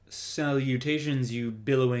Salutations, you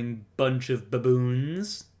billowing bunch of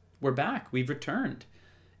baboons. We're back. We've returned.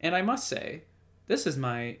 And I must say, this is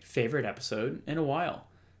my favorite episode in a while.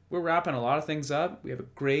 We're wrapping a lot of things up. We have a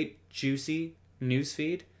great, juicy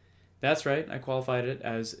newsfeed. That's right, I qualified it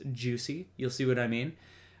as juicy. You'll see what I mean.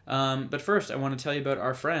 But first, I want to tell you about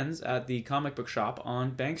our friends at the comic book shop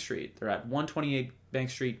on Bank Street. They're at 128 Bank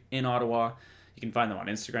Street in Ottawa. You can find them on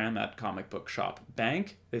Instagram at Comic Book Shop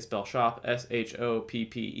Bank. They spell shop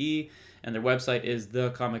SHOPPE, and their website is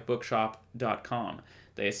thecomicbookshop.com.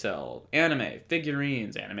 They sell anime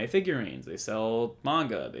figurines. They sell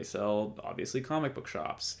manga. They sell, obviously, comic book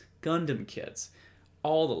shops, Gundam kits,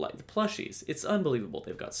 all the plushies. It's unbelievable.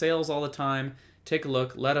 They've got sales all the time. Take a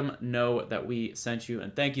look. Let them know that we sent you,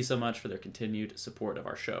 and thank you so much for their continued support of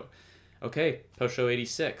our show. Okay, post show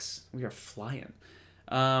 86. We are flying.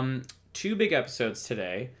 2 big episodes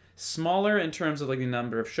today. Smaller in terms of the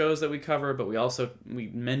number of shows that we cover, but we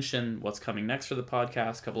mention what's coming next for the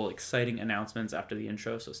podcast. A couple of exciting announcements after the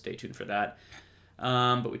intro, so stay tuned for that.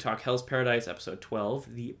 But we talk Hell's Paradise episode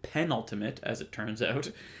 12, the penultimate, as it turns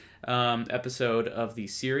out, episode of the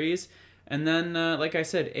series. And then, like I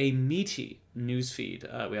said, a meaty newsfeed.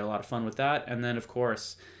 We had a lot of fun with that. And then, of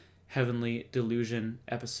course, Heavenly Delusion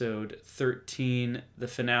episode 13, the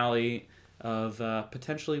finale of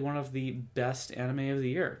potentially one of the best anime of the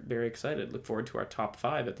year. Very excited. Look forward to our top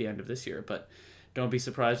 5 at the end of this year. But don't be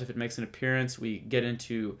surprised if it makes an appearance. We get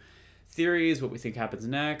into theories, what we think happens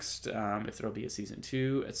next, if there'll be a season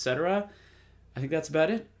 2, etc. I think that's about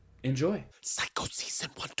it. Enjoy. Psycho season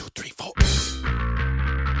 1, 2, 3, 4.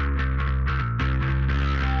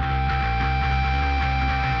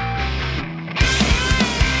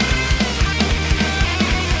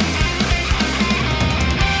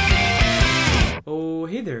 Oh,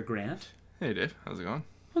 hey there, Grant. Hey, Dave. How's it going?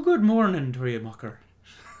 Well, good morning to you, mucker.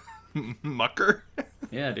 Mucker?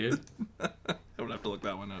 Yeah, dude. I would have to look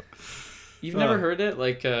that one up. You've never heard it?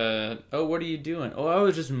 Oh, what are you doing? Oh, I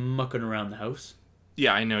was just mucking around the house.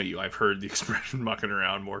 Yeah, I know you. I've heard the expression mucking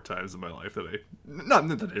around more times in my life than not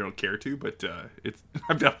that I don't care to, but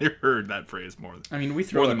I've definitely heard that phrase more. I mean, we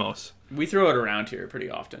throw more than most. We throw it around here pretty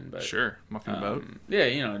often, but sure, mucking about. Yeah,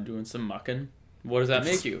 doing some mucking. What does that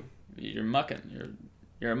make you? You're mucking.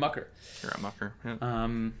 You're a mucker. You're a mucker. Yeah.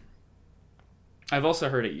 I've also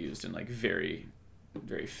heard it used in very,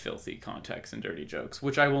 very filthy contexts and dirty jokes,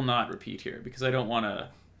 which I will not repeat here because I don't want to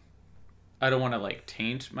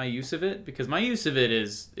taint my use of it, because my use of it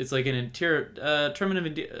it's like an term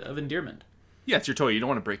of endearment. Yeah, it's your toy. You don't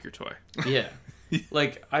want to break your toy. Yeah.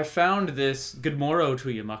 I found this good morrow to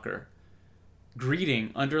you, mucker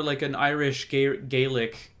greeting under an Irish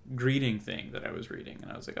Gaelic greeting thing that I was reading,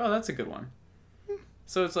 and I was like, oh, that's a good one.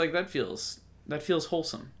 So it's that feels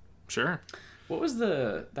wholesome. Sure. What was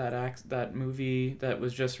that movie that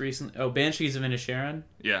was just recently? Oh, Banshees of Inisherin.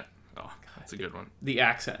 Yeah. Oh, that's a good one. The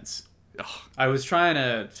accents. Oh. I was trying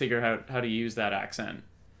to figure out how to use that accent.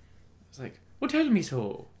 It's well, tell me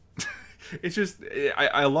so. It's just,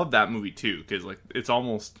 I love that movie too, because it's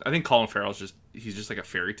almost, I think Colin Farrell's he's just like a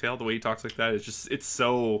fairy tale. The way he talks like that, it's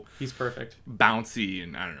so, he's perfect, bouncy,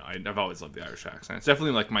 and I don't know. I've always loved the Irish accent. It's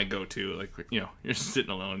definitely my go-to. You're just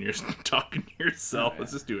sitting alone, you're just talking to yourself. Oh, yeah.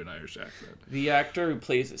 Let's just do an Irish accent. The actor who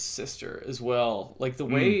plays his sister as well, the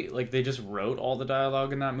way they just wrote all the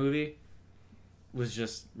dialogue in that movie was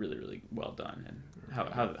just really, really well done, and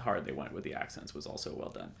how hard they went with the accents was also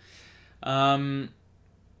well done.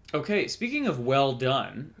 Okay, speaking of well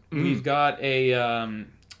done, we've got a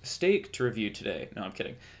steak to review today. No, I'm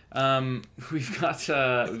kidding. We've got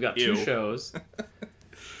 2 shows.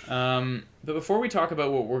 But before we talk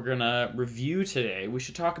about what we're gonna review today, we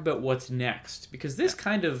should talk about what's next, because this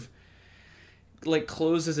kind of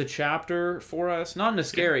closes a chapter for us, not in a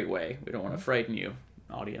scary way. We don't want to frighten you,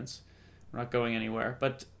 audience. We're not going anywhere,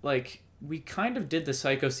 but we kind of did the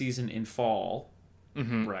Psycho season in fall,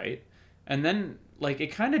 right? And then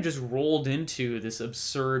it kind of just rolled into this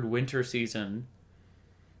absurd winter season,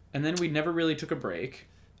 and then we never really took a break.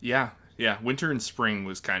 Yeah. Winter and spring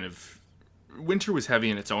was winter was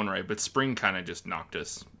heavy in its own right, but spring kind of just knocked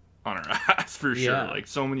us on our ass for sure. Yeah.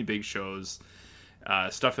 So many big shows,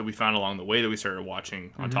 stuff that we found along the way that we started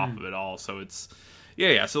watching on top of it all. So it's,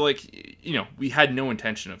 yeah. So we had no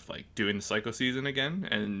intention of doing the Psycho season again,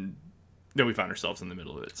 and then we found ourselves in the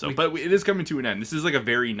middle of it. So, but it is coming to an end. This is a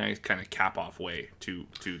very nice kind of cap off way to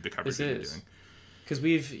the coverage we've been doing. Because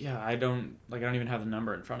I don't even have the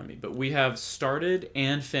number in front of me, but we have started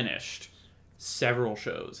and finished several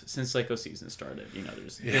shows since Psycho season started.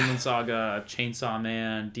 There's Vinland Saga, Chainsaw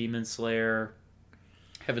Man, Demon Slayer,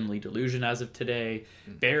 Heavenly Delusion as of today,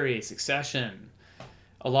 Barry, Succession,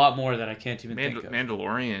 a lot more that I can't even think of.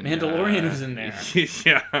 Mandalorian was in there.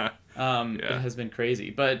 Yeah. It has been crazy.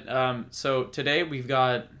 But so today we've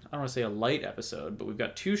got, I don't want to say a light episode, but we've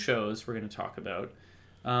got 2 shows we're going to talk about.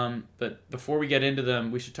 But before we get into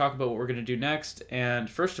them, we should talk about what we're going to do next. And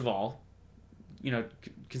first of all,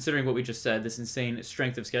 considering what we just said, this insane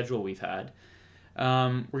strength of schedule we've had,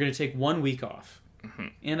 we're going to take 1 week off. Mm-hmm.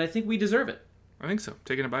 And I think we deserve it. I think so.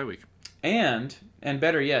 Taking a bye week. And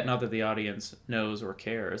better yet, not that the audience knows or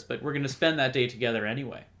cares, but we're going to spend that day together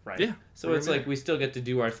anyway, right? Yeah. So it's like we still get to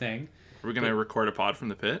do our thing. We're going to record a pod from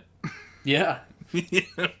the pit? Yeah. Yeah,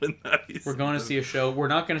 we're going to see a show. We're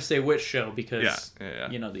not going to say which show because, yeah.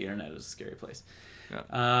 The internet is a scary place.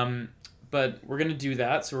 Yeah. But we're going to do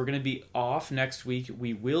that. So we're going to be off next week.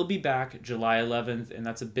 We will be back July 11th, and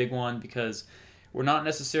that's a big one because we're not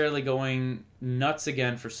necessarily going nuts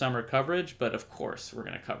again for summer coverage, but of course we're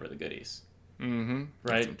going to cover the goodies. Mm-hmm.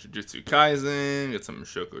 Right? Got some Jujutsu Kaisen, got some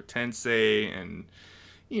Shoko Tensei, and,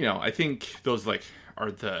 I think those,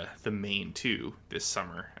 are the main 2 this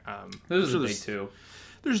summer. Those are the big 2.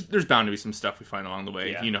 There's bound to be some stuff we find along the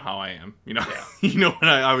way. Yeah. You know how I am. Yeah. When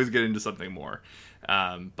I always get into something more.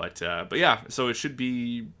 But yeah, so it should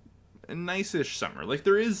be a nice-ish summer.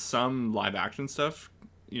 There is some live action stuff,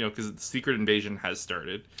 because the Secret Invasion has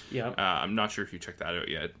started. Yeah. I'm not sure if you checked that out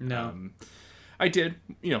yet. No. I did.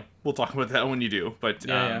 We'll talk about that when you do. But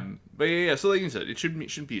but yeah. So like you said, it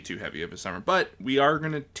shouldn't be too heavy of a summer. But we are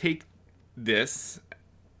gonna take the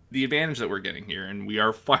advantage that we're getting here, and we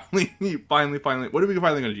are finally. What are we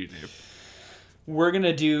finally gonna do, Dave? We're going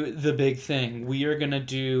to do the big thing. We are going to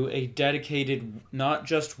do a dedicated, not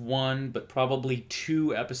just 1, but probably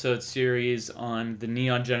 2 episode series on the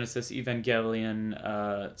Neon Genesis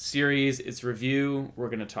Evangelion series, its review. We're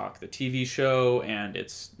going to talk the TV show and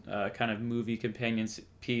its kind of movie companion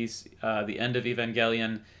piece, the end of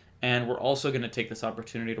Evangelion. And we're also going to take this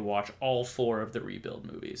opportunity to watch all 4 of the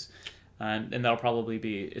Rebuild movies. And that'll probably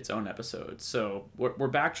be its own episode. So we're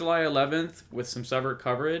back July 11th with some summer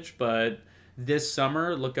coverage, but this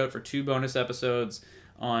summer, look out for 2 bonus episodes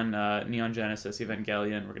on Neon Genesis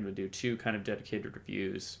Evangelion. We're going to do 2 kind of dedicated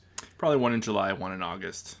reviews. Probably 1 in July, 1 in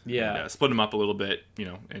August. Yeah. And, split them up a little bit,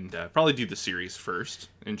 and probably do the series first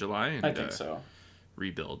in July. And, I think so.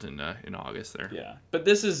 Rebuild in August there. Yeah. But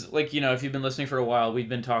this is, if you've been listening for a while, we've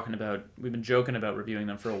been joking about reviewing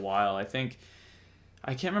them for a while.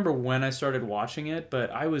 I can't remember when I started watching it, but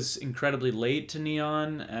I was incredibly late to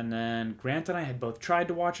Neon, and then Grant and I had both tried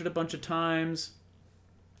to watch it a bunch of times.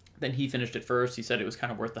 Then he finished it first. He said it was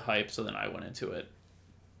kind of worth the hype, so then I went into it.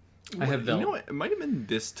 It might have been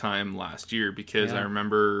this time last year, because I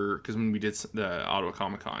remember, when we did the Ottawa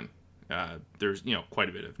Comic Con, there's, quite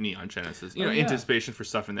a bit of Neon Genesis, anticipation for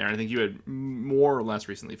stuff in there. And I think you had more or less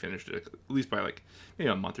recently finished it, at least by maybe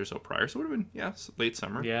a month or so prior. So it would have been, late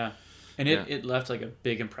summer. Yeah. And it left a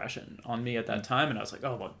big impression on me at that time, and I was like,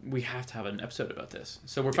 oh, well, we have to have an episode about this.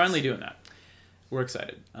 So we're finally doing that. We're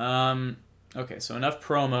excited. Okay, so enough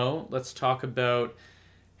promo. Let's talk about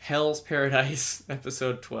Hell's Paradise,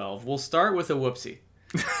 episode 12. We'll start with a whoopsie.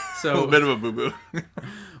 So a bit of a boo-boo.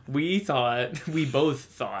 we both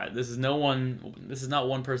thought, this is not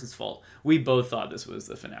one person's fault. We both thought this was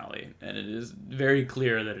the finale, and it is very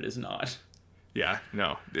clear that it is not. Yeah,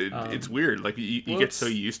 no, it's weird. You get so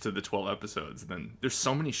used to the 12 episodes, and then there's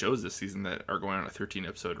so many shows this season that are going on a 13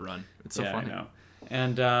 episode run. It's so funny. I know.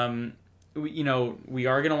 And we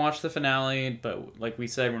are going to watch the finale, but like we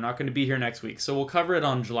said, we're not going to be here next week, so we'll cover it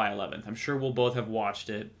on July 11th. I'm sure we'll both have watched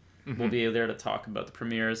it. Mm-hmm. We'll be there to talk about the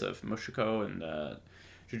premieres of Mushoku and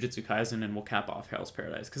Jujutsu Kaisen, and we'll cap off Hell's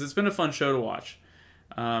Paradise because it's been a fun show to watch.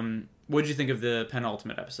 What did you think of the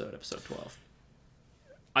penultimate episode 12?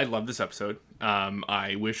 I love this episode.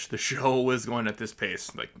 I wish the show was going at this pace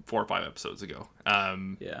 4 or 5 episodes ago.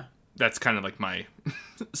 Yeah. That's kind of my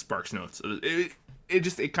Sparks notes.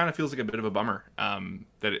 It kind of feels like a bit of a bummer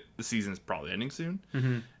that the season is probably ending soon.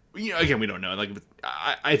 Mm-hmm. Again, we don't know.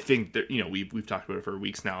 I think that we've talked about it for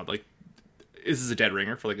weeks now. This is a dead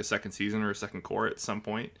ringer for a second season or a second core at some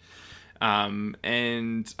point.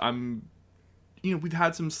 And I'm. We've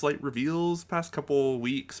had some slight reveals past couple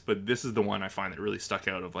weeks, but this is the one I find that really stuck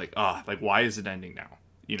out of why is it ending now?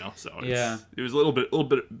 So it was a little bit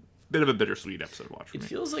of a bittersweet episode to watch for me. It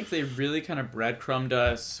feels like they really kind of breadcrumbed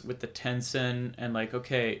us with the Tensen and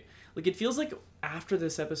it feels like after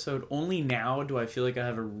this episode, only now do I feel like I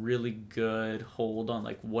have a really good hold on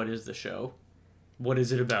what is the show? What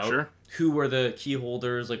is it about? Sure. Who are the key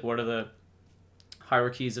holders? What are the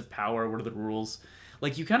hierarchies of power? What are the rules?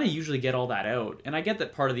 You kind of usually get all that out. And I get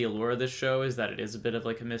that part of the allure of this show is that it is a bit of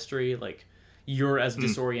a mystery. You're as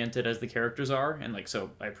disoriented as the characters are. And so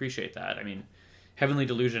I appreciate that. I mean, Heavenly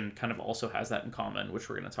Delusion kind of also has that in common, which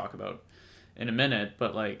we're going to talk about in a minute.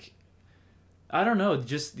 But like, I don't know,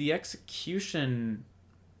 just the execution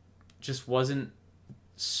just wasn't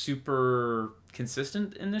super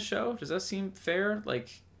consistent in this show. Does that seem fair?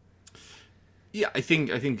 Like, yeah, I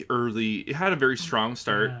think early it had a very strong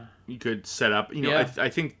start. Yeah. You could set up. I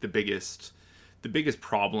think the biggest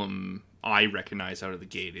problem I recognize out of the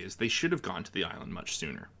gate is they should have gone to the island much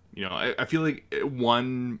sooner. I feel like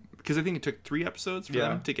because I think it took 3 episodes for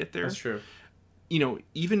them to get there. That's true.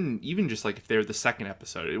 Even just like if they're the second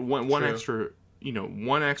episode, one extra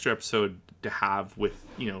episode to have with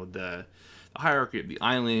the hierarchy of the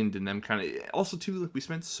island, and them kind of also too, like, we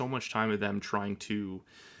spent so much time with them trying to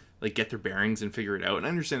like get their bearings and figure it out. And I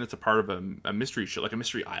understand it's a part of a mystery show, like a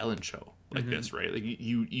mystery island show like this, right? Like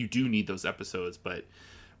you do need those episodes, but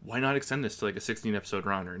why not extend this to like a 16 episode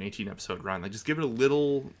run or an 18 episode run? Like, just give it a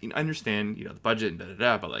little, I understand, the budget and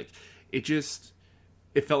but like it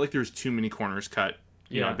felt like there was too many corners cut.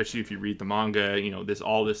 I bet you if you read the manga,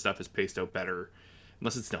 all this stuff is paced out better,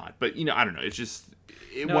 unless it's not. But I don't know. It's just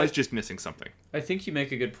was just missing something. I think you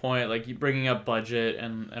make a good point. Like, you bringing up budget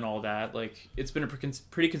and all that. Like, it's been a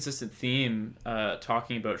pretty consistent theme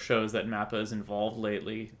talking about shows that Mappa is involved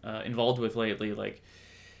with lately. Like,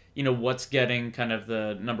 what's getting kind of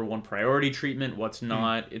the number one priority treatment, what's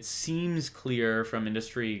not. It seems clear from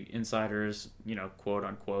industry insiders, quote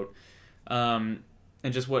unquote.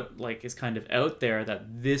 And just what like is kind of out there,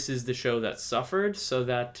 that this is the show that suffered, so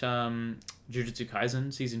that Jujutsu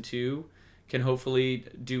Kaisen season 2 can hopefully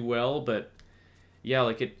do well. But yeah,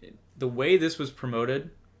 like the way this was promoted,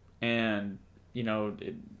 and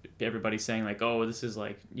everybody's saying like, oh, this is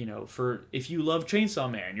like, for if you love Chainsaw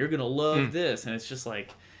Man, you're gonna love this, and it's just like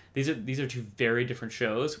these are 2 very different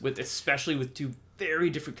shows especially with 2 very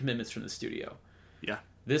different commitments from the studio. Yeah,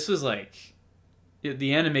 this was like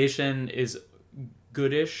the animation is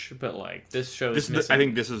goodish, but like this show is missing. I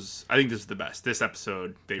think this is the best. This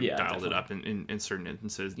episode they dialed it up in certain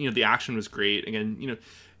instances. The action was great. Again,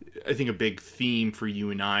 I think a big theme for you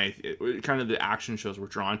and I, kind of the action shows we're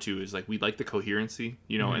drawn to, is like we like the coherency,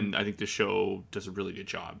 and I think the show does a really good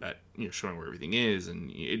job at showing where everything is,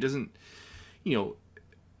 and it doesn't,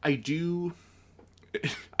 I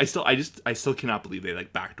still cannot believe they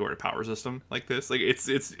like backdoored a power system like this. Like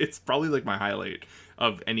it's probably like my highlight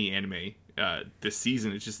of any anime this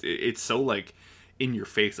season. It's just it's so like in your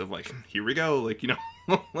face of like, here we go, like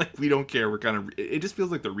like we don't care. We're kind of, it just feels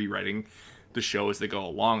like they're rewriting the show as they go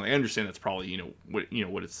along. I understand that's probably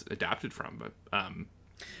what it's adapted from, but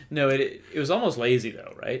no, it was almost lazy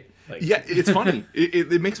though, right? Like, yeah, it's funny.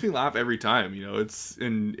 it makes me laugh every time.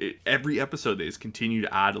 Every episode they just continue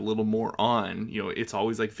to add a little more on. It's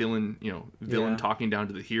always like villain talking down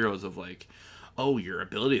to the heroes of like, oh, your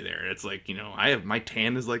ability there. It's like, I have, my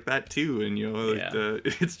tan is like that too, and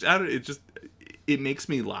it makes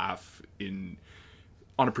me laugh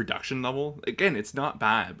on a production level. Again, it's not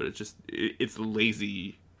bad, but it's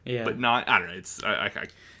lazy. Yeah. But not, I don't know, it's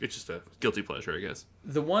just a guilty pleasure, I guess.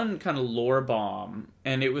 The one kind of lore bomb,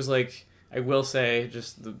 and it was like, I will say,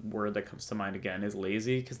 just the word that comes to mind again is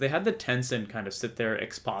lazy, because they had the Tencent kind of sit there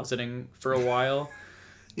expositing for a while,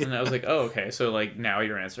 and I was like, oh, okay, so like now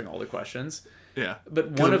you're answering all the questions. Yeah. But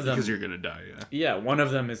one of them, because you're gonna die, yeah, one of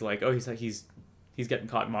them is like, oh, he's getting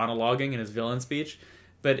caught monologuing in his villain speech.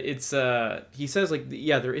 But it's he says like,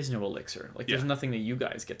 yeah, there is no elixir. Like there's nothing that you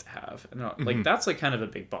guys get to have. And like that's like kind of a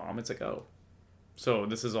big bomb. It's like, oh, so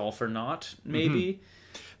this is all for naught, maybe.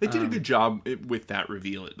 They did a good job with that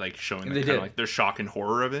reveal, like showing the kind of like their shock and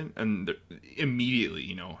horror of it, and immediately,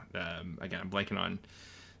 again, I'm blanking on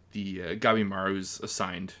the Gabimaru's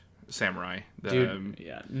assigned samurai. Dude,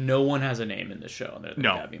 yeah, no one has a name in the show. They're the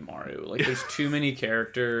Gabimaru. Like there's too many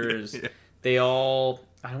characters. Yeah. They all,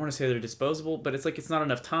 I don't want to say they're disposable, but it's like it's not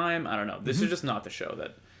enough time. I don't know. This is just not the show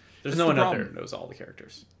that... There's no one out there who knows all the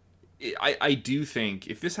characters. I do think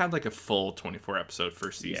if this had like a full 24 episode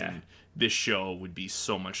first season, this show would be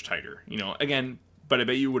so much tighter. Again, but I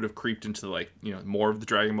bet you would have creeped into like, more of the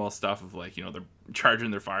Dragon Ball stuff of like, they're charging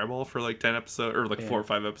their fireball for like 10 episodes or like 4 or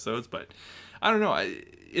 5 episodes. But I don't know.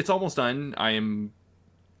 It's almost done.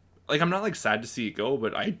 I'm not like sad to see it go,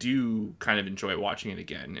 but I do kind of enjoy watching it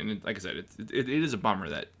again. And like I said, it is a bummer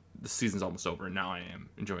that the season's almost over, and now I am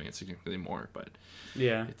enjoying it significantly more. But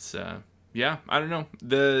yeah, it's I don't know.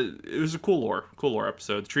 It was a cool lore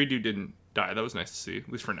episode. The tree dude didn't die. That was nice to see, at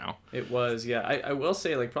least for now. It was, yeah. I will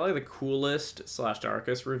say, like, probably the coolest /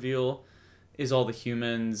 darkest reveal is all the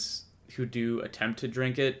humans who do attempt to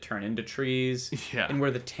drink it turn into trees. Yeah, and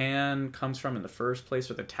where the tan comes from in the first place,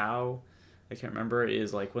 or the Tau. I can't remember,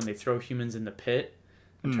 is like when they throw humans in the pit,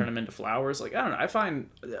 and turn them into flowers. Like, I don't know. I find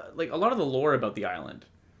like a lot of the lore about the island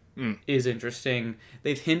is interesting.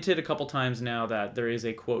 They've hinted a couple times now that there is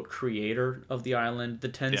a quote creator of the island. The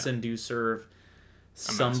Tensen do serve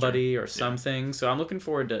somebody or something. So I'm looking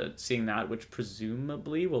forward to seeing that, which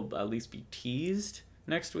presumably will at least be teased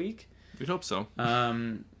next week. We'd hope so.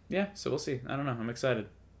 Yeah, so we'll see. I don't know. I'm excited.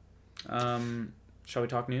 Shall we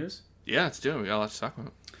talk news? Yeah, let's do it. We got a lot to talk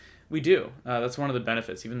about. We do. That's one of the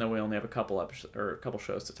benefits, even though we only have a couple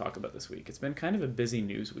shows to talk about this week. It's been kind of a busy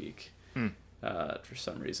news week for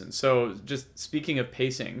some reason. So just speaking of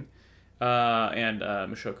pacing and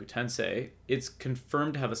Mushoku Tensei, it's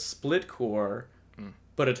confirmed to have a split core,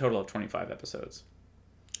 but a total of 25 episodes.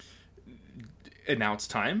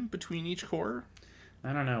 Announced time between each core?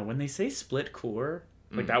 I don't know. When they say split core,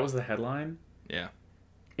 like that was the headline. Yeah.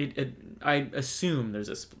 I assume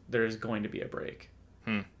there's going to be a break.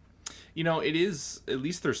 You know, it is, at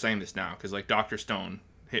least they're saying this now, because like Dr. Stone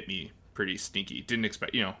hit me pretty sneaky. Didn't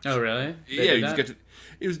expect, you know. Oh, really? It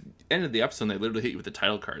was end of the episode, and they literally hit you with the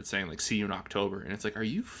title card saying like, see you in October. And it's like, are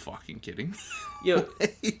you fucking kidding? Yo,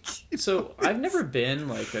 so I've never been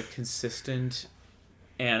like a consistent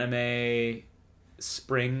anime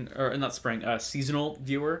seasonal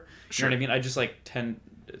viewer. You know what I mean? I just like tend,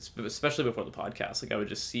 especially before the podcast, like I would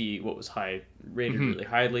just see what was rated really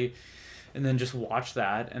highly, and then just watch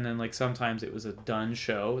that, and then like sometimes it was a done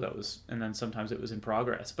show and then sometimes it was in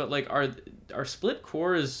progress. But like our split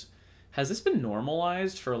cores, has this been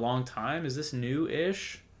normalized for a long time? Is this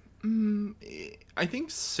new-ish? I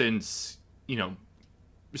think since, you know,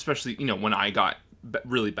 especially, you know, when I got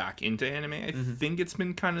really back into anime, I think it's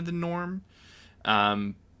been kind of the norm.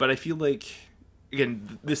 But I feel like,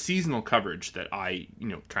 again, the seasonal coverage that I, you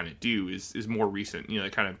know, kind of do is more recent. You know,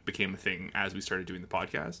 it kind of became a thing as we started doing the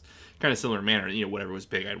podcast. Kind of similar manner, you know, whatever was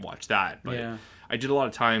big, I'd watch that. But I did a lot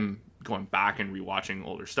of time going back and rewatching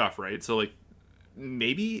older stuff, right? So, like,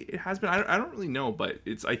 maybe it has been. I don't really know, but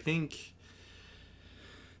I think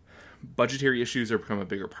budgetary issues are become a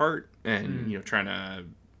bigger part, and, you know, trying to,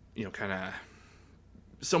 you know, kind of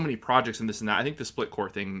so many projects and this and that. I think the split core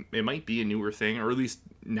thing, it might be a newer thing, or at least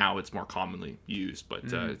now it's more commonly used, but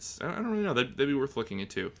it's, I don't really know. That'd be worth looking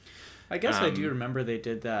into. I guess I do remember they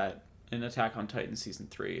did that in Attack on Titan season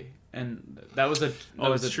 3, and that was true.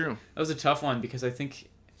 That was a tough one, because I think,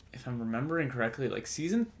 if I'm remembering correctly, like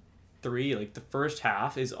season 3, like the first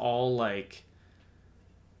half is all like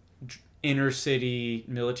inner city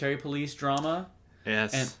military police drama,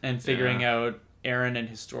 and figuring out Eren and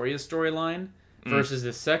Historia's storyline. Versus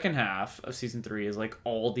the second half of season 3 is like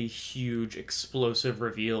all the huge explosive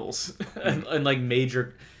reveals and like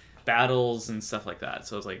major battles and stuff like that.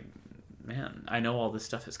 So it's like, man, I know all this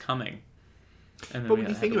stuff is coming. And but when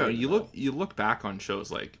you think about it, you look back on shows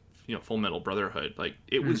like, you know, Full Metal Brotherhood, like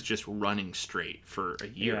it was just running straight for a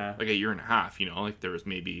year, like a year and a half. You know, like there was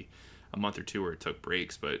maybe a month or two where it took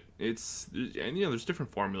breaks, but and you know, there's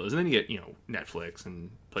different formulas, and then you get, you know, Netflix and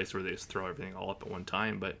place where they just throw everything all up at one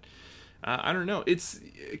time, but. I don't know. It's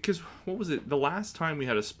because, what was it? The last time we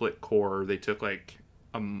had a split core, they took like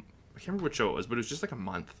I can't remember what show it was, but it was just like a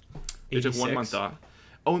month. They 86? took 1 month off.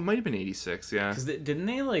 Oh, it might have been 86. Yeah. Because didn't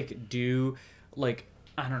they like do like,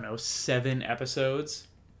 I don't know, 7 episodes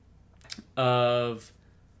of?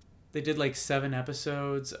 They did like 7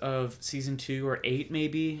 episodes of season 2 or 8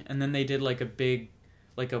 maybe, and then they did like a big,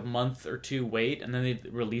 like a month or 2 wait, and then they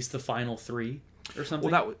released the final 3 or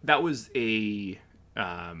something. Well, that was a.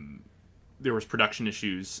 There was production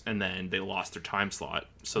issues, and then they lost their time slot,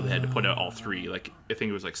 so they had to put out all 3. Like, I think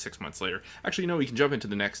it was like 6 months later. Actually, no, we can jump into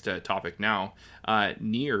the next topic now.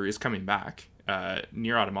 Nier is coming back.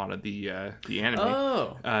 Nier Automata, the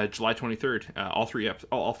anime. July 23rd.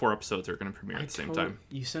 All 4 episodes are going to premiere at the same time.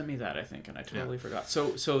 You sent me that, I think, and I totally forgot.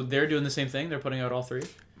 So they're doing the same thing. They're putting out all 3.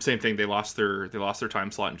 Same thing. They lost their time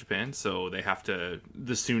slot in Japan, so they have to.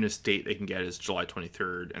 The soonest date they can get is July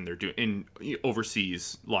 23rd, and they're doing in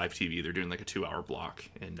overseas live TV. They're doing like a 2-hour block,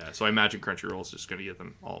 and so I imagine Crunchyroll is just going to get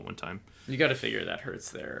them all at one time. You got to figure that hurts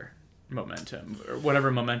their momentum, or whatever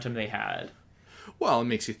momentum they had. Well, it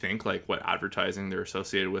makes you think like what advertising they're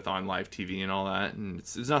associated with on live TV and all that, and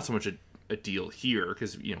it's not so much a deal here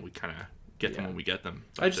because, you know, we kind of get them when we get them.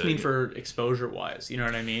 But, I just mean for exposure wise, you know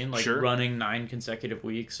what I mean? Like running 9 consecutive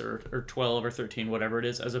weeks or 12 or 13, whatever it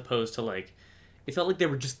is, as opposed to like, it felt like they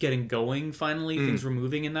were just getting going finally. Things were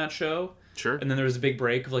moving in that show. Sure. And then there was a big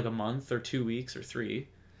break of like a month or 2 weeks or 3.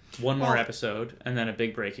 One more episode, and then a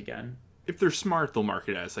big break again. If they're smart, they'll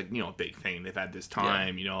market it as like, you know, a big thing. They've had this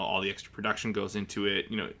time, you know, all the extra production goes into it.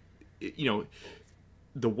 You know,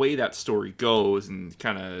 the way that story goes and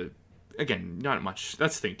kind of again, not much.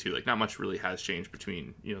 That's the thing too. Like, not much really has changed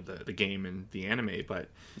between the game and the anime, but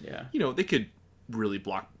Yeah. they could really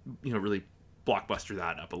really blockbuster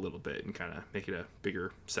that up a little bit and kind of make it a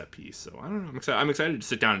bigger set piece. So I don't know. I'm excited to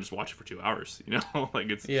sit down and just watch it for 2 hours. Like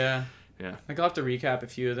it's Yeah. Yeah. Like, I'll have to recap a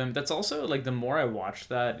few of them. That's also, like, the more I watched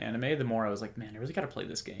that anime, the more I was like, man, I really got to play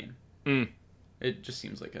this game. It just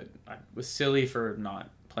seems like I was silly for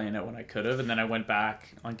not playing it when I could have, and then I went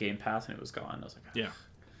back on Game Pass and it was gone. I was like, yeah.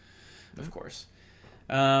 Of course.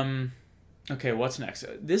 Okay, what's next?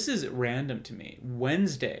 This is random to me.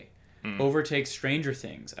 Wednesday overtakes Stranger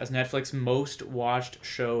Things as Netflix's most watched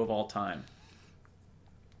show of all time.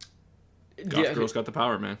 Goth Girl's got the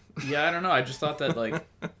power, man. Yeah, I don't know. I just thought that, like...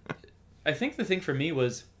 I think the thing for me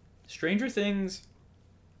was Stranger Things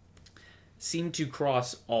seemed to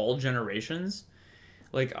cross all generations.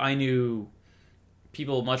 Like, I knew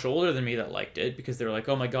people much older than me that liked it because they were like,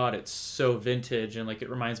 oh my god, it's so vintage and, like,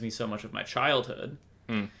 it reminds me so much of my childhood.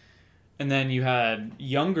 And then you had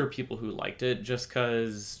younger people who liked it just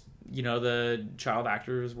because, the child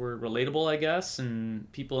actors were relatable, I guess,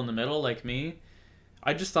 and people in the middle like me.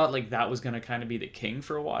 I just thought, like, that was going to kind of be the king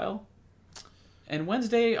for a while. And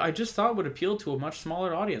Wednesday, I just thought would appeal to a much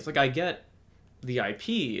smaller audience. Like, I get the IP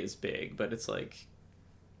is big, but it's like...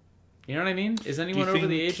 You know what I mean? Is anyone over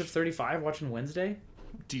the age of 35 watching Wednesday?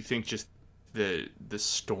 Do you think just the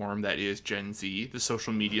storm that is Gen Z, the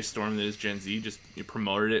social media storm that is Gen Z, just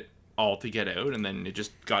promoted it all to get out, and then it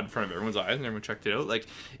just got in front of everyone's eyes and everyone checked it out? Like,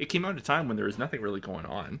 it came out at a time when there was nothing really going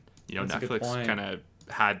on. That's Netflix kind of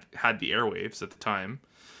had the airwaves at the time.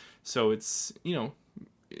 So it's,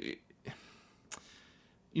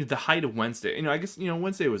 the height of Wednesday, I guess,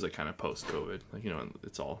 Wednesday was like kind of post-COVID, like,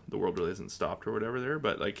 it's all, the world really hasn't stopped or whatever there,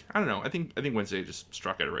 but like, I don't know, I think Wednesday just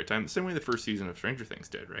struck at the right time, the same way the first season of Stranger Things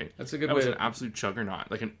did, right? That's a good way. That was to... an absolute juggernaut,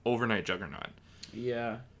 like an overnight juggernaut.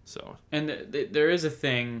 Yeah. So. And there is a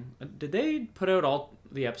thing, did they put out all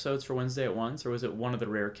the episodes for Wednesday at once, or was it one of the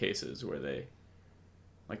rare cases where they,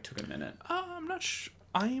 like, took a minute? I'm not sure.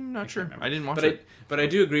 I didn't watch it. But I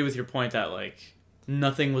do agree with your point that, like,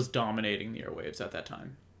 nothing was dominating the airwaves at that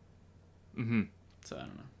time. So I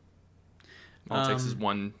don't know. All it takes is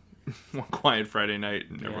one quiet Friday night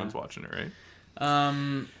and everyone's watching it,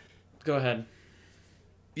 right? Go ahead.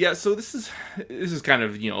 Yeah, so this is kind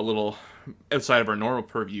of, a little outside of our normal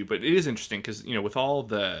purview, but it is interesting because, with all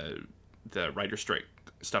the writer strike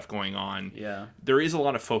stuff going on, there is a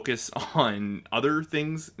lot of focus on other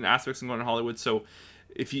things and aspects going on in Hollywood. So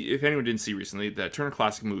if anyone didn't see recently, the Turner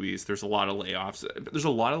Classic Movies, there's a lot of layoffs. There's a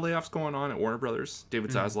lot of layoffs going on at Warner Brothers.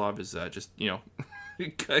 David Zaslav is just,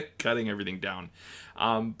 cutting everything down.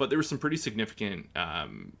 But there were some pretty significant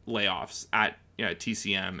layoffs at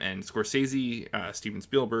TCM, and Scorsese, Martin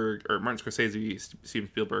Scorsese, Steven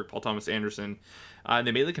Spielberg, Paul Thomas Anderson,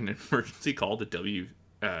 they made like an emergency call to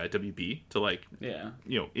WB to like,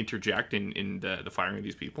 interject in the firing of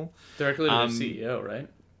these people. Directly to the CEO, right?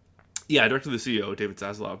 Yeah, directly to the CEO, David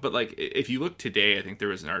Zaslav. But like, if you look today, I think there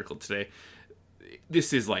was an article today.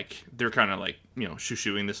 This is like, they're kind of like,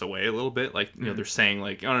 shoo-shooing this away a little bit. Like, they're saying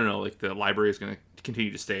like, I don't know, like the library is going to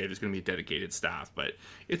continue to stay. There's going to be a dedicated staff, but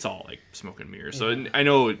it's all like smoke and mirrors. So I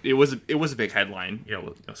know it was a big headline.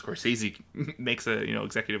 Scorsese makes a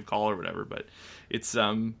executive call or whatever, but it's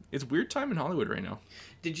weird time in Hollywood right now.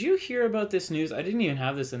 Did you hear about this news? I didn't even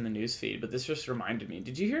have this in the news feed, but this just reminded me.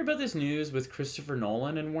 Did you hear about this news with Christopher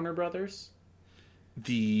Nolan and Warner Brothers?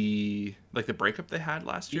 The breakup they had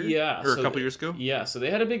last year? Yeah. Or a couple years ago? Yeah, so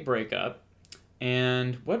they had a big breakup.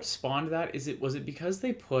 And what spawned that? Was it because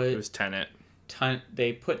they put... It was Tenet.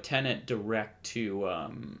 They put Tenet direct to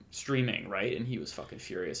streaming, right? And he was fucking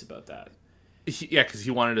furious about that. Yeah, because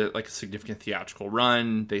he wanted a significant theatrical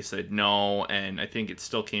run. They said no, and I think it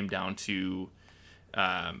still came down to...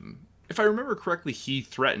 if I remember correctly, he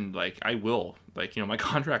threatened, like, I will, like, my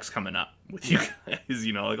contract's coming up with you guys,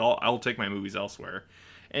 like, I'll take my movies elsewhere.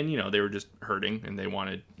 And, they were just hurting, and they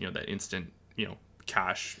wanted, that instant,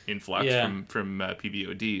 cash influx from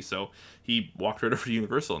PVOD. So he walked right over to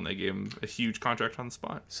Universal, and they gave him a huge contract on the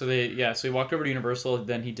spot. So he walked over to Universal,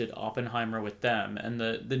 then he did Oppenheimer with them. And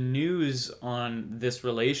the news on this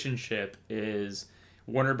relationship is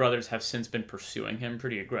Warner Brothers have since been pursuing him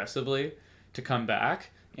pretty aggressively to come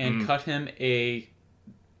back and cut him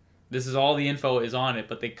this is all the info is on it,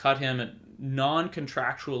 but they cut him a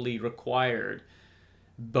non-contractually required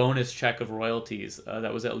bonus check of royalties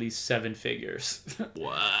that was at least 7 figures.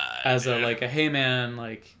 What? As a hey man,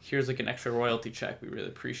 like, here's like an extra royalty check. We really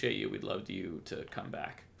appreciate you. We'd love you to come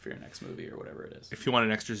back for your next movie or whatever it is. If you want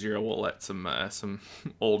an extra zero, we'll let some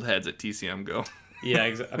old heads at TCM go. Yeah,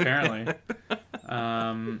 apparently.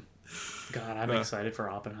 God, I'm excited for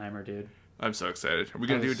Oppenheimer, dude. I'm so excited. Are we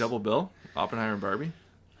gonna do a double bill? Oppenheimer and Barbie?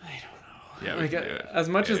 I don't know. Yeah, we can do it. As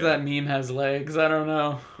much as that meme has legs, I don't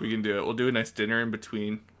know. We can do it. We'll do a nice dinner in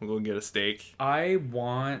between. We'll go and get a steak. I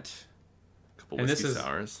want... A couple whiskey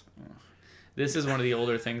sours. This is one of the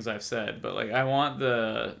older things I've said, but like I want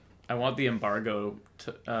the embargo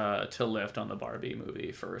to lift on the Barbie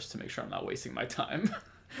movie first to make sure I'm not wasting my time.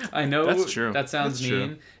 I know that's true. That sounds that's mean.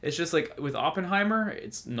 True. It's just like with Oppenheimer,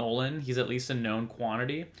 it's Nolan. He's at least a known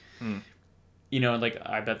quantity. You know, like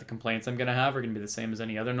I bet the complaints I'm gonna have are gonna be the same as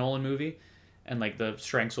any other Nolan movie, and like the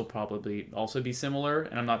strengths will probably also be similar.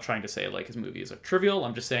 And I'm not trying to say like his movies are trivial.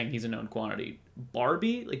 I'm just saying he's a known quantity.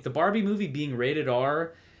 Barbie, like the Barbie movie being rated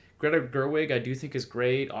R. Greta Gerwig, I do think is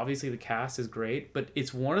great. Obviously, the cast is great, but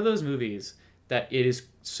it's one of those movies that it is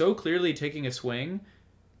so clearly taking a swing,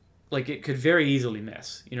 like it could very easily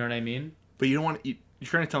miss. You know what I mean? But you don't want you're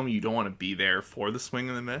trying to tell me you don't want to be there for the swing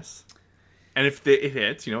and the miss. And if it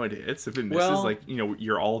hits, you know it hits. If it misses, like you know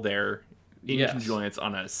you're all there in conjoinance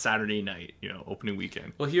on a Saturday night, you know, opening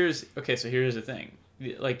weekend. Well, here's the thing.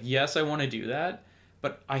 Like, yes, I want to do that.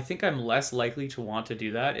 But I think I'm less likely to want to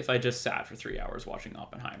do that if I just sat for 3 hours watching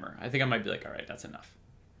Oppenheimer. I think I might be like, all right, that's enough.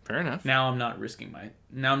 Fair enough. Now I'm not risking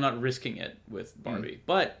it with Barbie.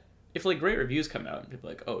 But if like great reviews come out and people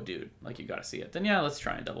are like, oh, dude, like you got to see it, then yeah, let's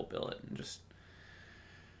try and double bill it and just,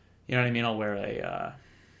 you know what I mean? I'll wear a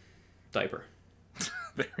diaper.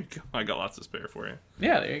 There we go. I got lots to spare for you.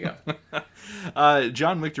 Yeah, there you go.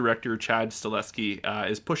 John Wick director Chad Stahelski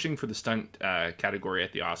is pushing for the stunt category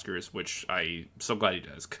at the Oscars, which I'm so glad he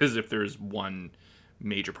does, because if there's one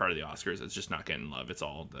major part of the Oscars it's just not getting love, it's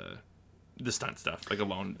all the stunt stuff, like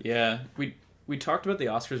alone. Yeah, we talked about the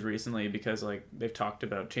Oscars recently because like they've talked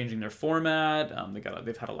about changing their format.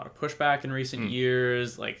 They've had a lot of pushback in recent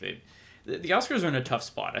years. Like the Oscars are in a tough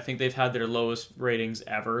spot. I think they've had their lowest ratings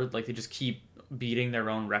ever. Like they just keep beating their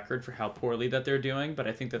own record for how poorly that they're doing, but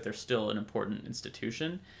I think that they're still an important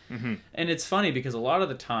institution. And it's funny because a lot of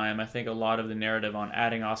the time I think a lot of the narrative on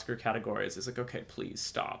adding Oscar categories is like, okay, please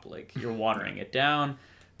stop, like you're watering it down.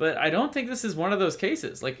 But I don't think this is one of those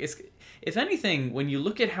cases. Like it's, if anything, when you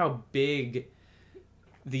look at how big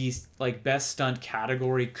the like best stunt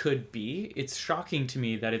category could be, it's shocking to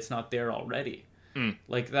me that it's not there already.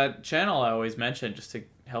 Like that channel I always mention just to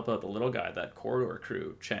help out the little guy, that Corridor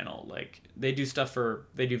Crew channel, like they do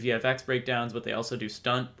VFX breakdowns, but they also do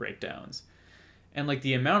stunt breakdowns, and like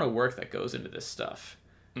the amount of work that goes into this stuff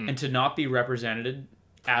and to not be represented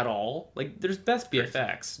at all, like there's best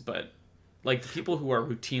VFX, but like the people who are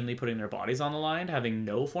routinely putting their bodies on the line having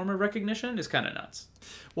no form of recognition is kind of nuts.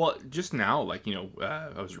 Well, just now, like, you know,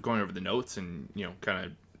 I was going over the notes and, you know, kind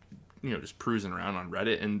of, you know, just cruising around on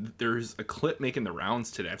Reddit, and there's a clip making the rounds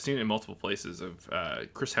today. I've seen it in multiple places of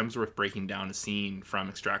Chris Hemsworth breaking down a scene from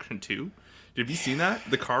Extraction 2. Have you seen that?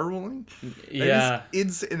 The car rolling? Yeah. And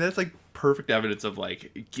that's like perfect evidence of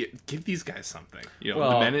like, give these guys something. You know,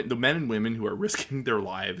 well, the men and women who are risking their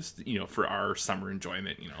lives, you know, for our summer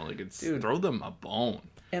enjoyment, you know, like throw them a bone.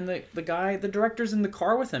 And the director's in the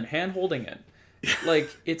car with him, hand holding it. Like,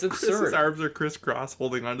 it's absurd. Chris's arms are crisscross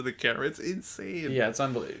holding onto the camera. It's insane. Yeah, it's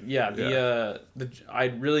unbelievable. Yeah, I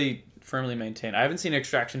really firmly maintain. I haven't seen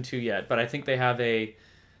Extraction 2 yet, but I think they have an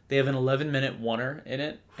 11-minute oneer in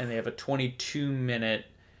it, and they have a 22-minute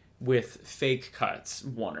with fake cuts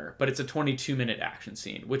oneer. But it's a 22-minute action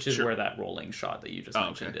scene, which is where that rolling shot that you just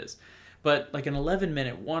mentioned is. But like an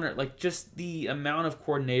 11-minute oneer, like just the amount of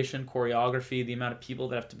coordination, choreography, the amount of people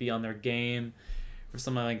that have to be on their game for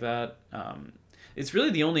something like that. It's really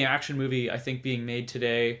the only action movie I think being made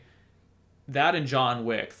today, that and John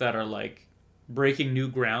Wick, that are like breaking new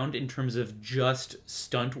ground in terms of just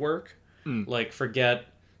stunt work. Like forget,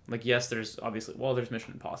 like yes, there's obviously, well, there's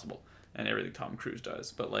Mission Impossible and everything Tom Cruise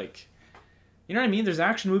does, but like, you know what I mean? There's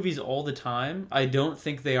action movies all the time. I don't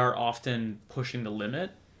think they are often pushing the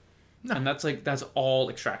limit. No. And that's all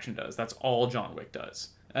Extraction does. That's all John Wick does.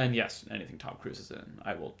 And yes, anything Tom Cruise is in,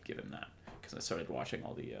 I will give him that, because I started watching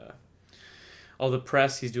all the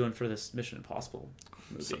press he's doing for this Mission Impossible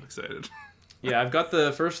movie. So excited. Yeah, I've got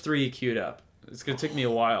the first 3 queued up. It's going to take me a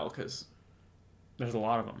while because there's a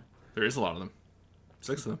lot of them. There is a lot of them.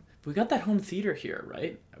 6 of them. We got that home theater here,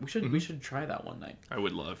 right? We should try that one night. I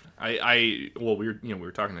would love. We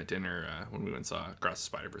were talking at dinner when we went and saw Across the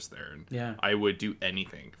Spider-Verse there, and yeah, I would do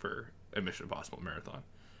anything for a Mission Impossible marathon.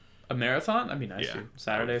 A marathon? That'd be nice. Yeah,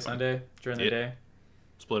 Saturday, Sunday during the day.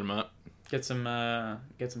 Split them up. Get some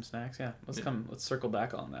snacks. Yeah, let's circle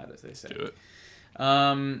back on that, as they say. Do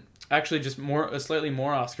it. Actually, just slightly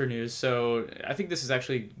more Oscar news. So I think this is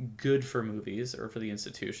actually good for movies or for the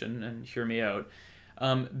institution. And hear me out.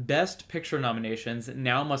 Best Picture nominations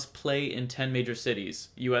now must play in 10 major cities,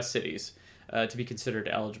 U.S. cities, to be considered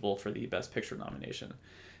eligible for the Best Picture nomination.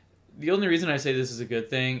 The only reason I say this is a good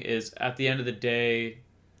thing is at the end of the day,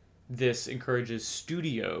 this encourages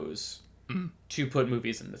studios to put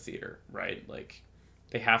movies in the theater, right? Like,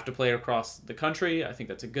 they have to play across the country. I think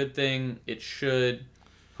that's a good thing. It should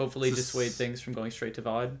hopefully dissuade things from going straight to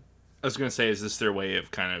VOD. I was going to say, is this their way of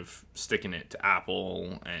kind of sticking it to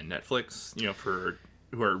Apple and Netflix, for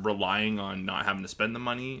who are relying on not having to spend the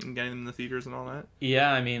money and getting them in the theaters and all that?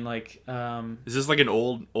 Yeah, I mean, like... is this like an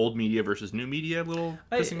old media versus new media little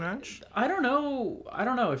pissing match? I don't know. I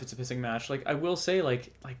don't know if it's a pissing match. Like, I will say,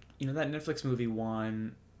 like that Netflix movie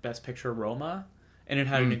won Best Picture Roma, and it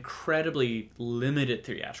had an incredibly limited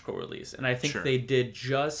theatrical release. And I think they did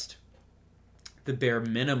just the bare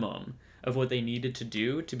minimum of what they needed to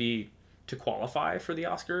do to qualify for the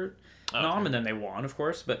Oscar nom, and then they won, of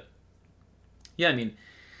course. But yeah, I mean,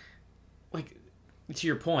 like, to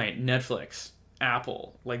your point, Netflix,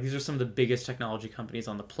 Apple, like, these are some of the biggest technology companies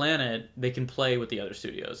on the planet. They can play with the other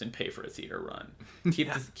studios and pay for a theater run.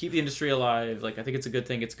 Keep the industry alive. Like, I think it's a good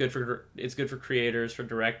thing. It's good for creators, for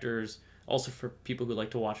directors, also for people who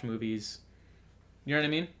like to watch movies. You know what I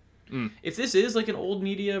mean? If this is like an old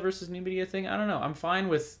media versus new media thing, I don't know. I'm fine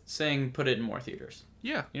with saying put it in more theaters.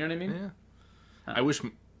 Yeah. You know what I mean? Yeah. I wish,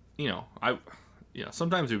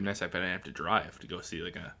 sometimes it would be nice if I didn't have to drive to go see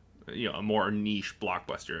like a more niche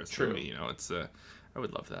blockbuster as a movie. It's I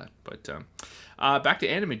would love that. But back to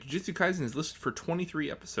anime, Jujutsu Kaisen is listed for 23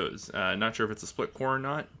 episodes. Not sure if it's a split core or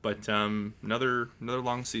not, but another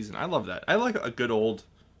long season. I love that. I like a good old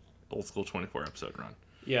school 24 episode run.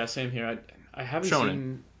 Yeah, same here. I haven't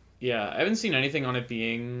seen. Yeah, I haven't seen anything on it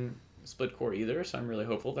being split core either, so I'm really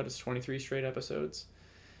hopeful that it's 23 straight episodes.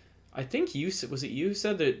 I think you said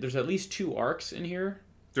that there's at least 2 arcs in here.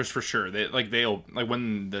 There's for sure. They'll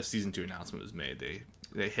when the season 2 announcement was made,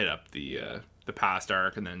 they hit up the past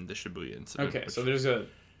arc and then the Shibuya incident. Okay, so there's a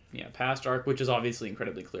past arc, which is obviously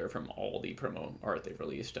incredibly clear from all the promo art they've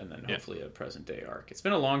released, and then hopefully a present day arc. It's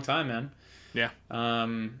been a long time, man. Yeah.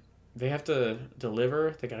 They have to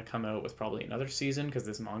deliver. They got to come out with probably another season because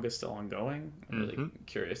this manga's still ongoing. I'm really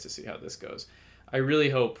curious to see how this goes. I really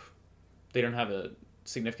hope they don't have a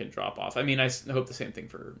significant drop off. I mean, I hope the same thing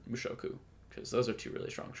for Mushoku, because those are 2 really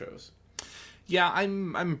strong shows. Yeah,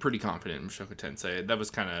 I'm pretty confident in Mushoku Tensei. That was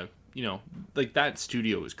kind of, like, that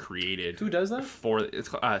studio was created. Who does that?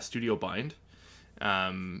 It's Studio Bind.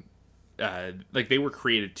 Like, they were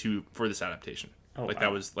created for this adaptation. Oh, like, wow.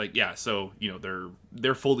 That was like, yeah. So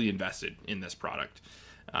they're fully invested in this product.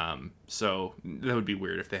 So that would be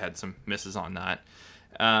weird if they had some misses on that.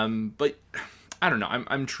 But I don't know.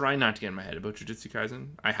 I'm trying not to get in my head about Jujutsu Kaisen.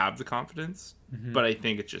 I have the confidence, but I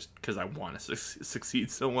think it's just because I want to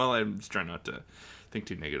succeed so well. I'm just trying not to think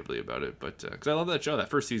too negatively about it. But because I love that show. That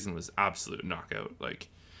first season was absolute knockout. Like,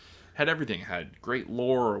 had everything. Had great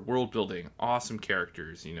lore, world building, awesome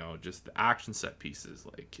characters. Just the action set pieces.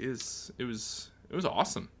 Like, it was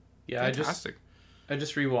awesome. Yeah, fantastic. I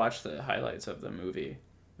just rewatched the highlights of the movie,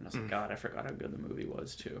 and I was like, God, I forgot how good the movie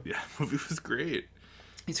was too. Yeah, the movie was great.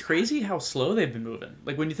 It's crazy how slow they've been moving.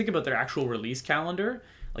 Like, when you think about their actual release calendar,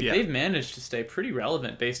 they've managed to stay pretty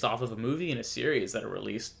relevant based off of a movie and a series that are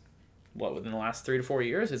released, within the last 3 to 4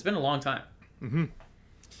 years? It's been a long time. Mm-hmm.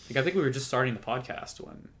 Like, I think we were just starting the podcast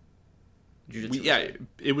when Jiu-Jitsu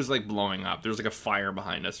it was like blowing up. There was like a fire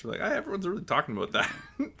behind us. We're like, everyone's really talking about that.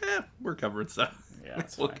 We're covering stuff. Yeah,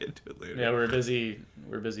 we'll get to it later. Yeah,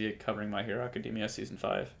 we're busy covering My Hero Academia season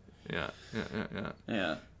 5.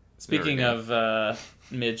 Yeah. Speaking of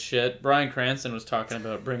mid shit, Bryan Cranston was talking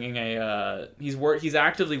about bringing he's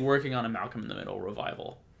actively working on a Malcolm in the Middle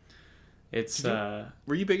revival. It's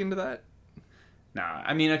were you big into that? Nah,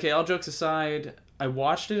 I mean, okay, all jokes aside, I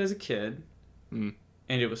watched it as a kid, and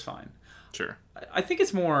it was fine. Sure. I think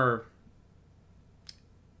it's more.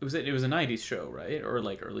 It was a 90s show, right? Or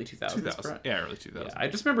like early 2000s? 2000. Yeah, early 2000s. Yeah, I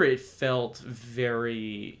just remember it felt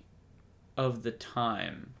very of the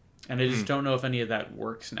time. And I just don't know if any of that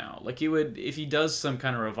works now. Like, if he does some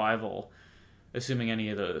kind of revival, assuming any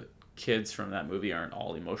of the kids from that movie aren't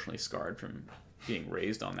all emotionally scarred from being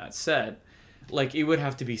raised on that set, like, it would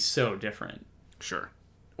have to be so different. Sure.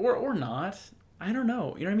 Or not. I don't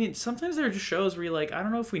know. You know what I mean? Sometimes there are just shows where you're like, I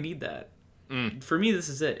don't know if we need that. For me, this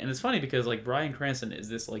is it. And it's funny because, like, Bryan Cranston is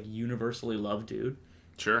this, like, universally loved dude.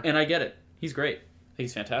 Sure. And I get it. He's great.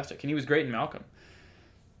 He's fantastic. And he was great in Malcolm.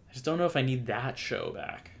 I just don't know if I need that show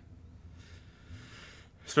back.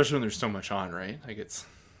 Especially when there's so much on, right? Like, just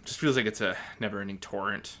feels like it's a never-ending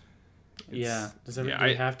torrent. Does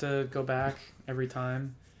everybody have to go back every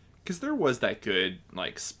time? because there was that good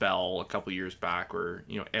like spell a couple years back where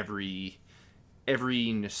every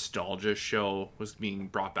nostalgia show was being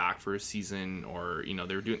brought back for a season, or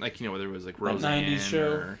they were doing like whether it was like Roseanne 90s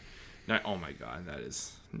show. or not. Oh my god, that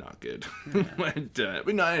is not good. Yeah.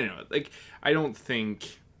 But no, I don't know. Like I don't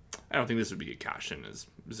think this would be a cash in as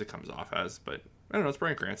it comes off as, but I don't know. It's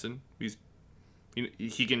Bryan Cranston.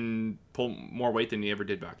 He can pull more weight than he ever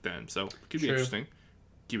did back then, so it could be interesting.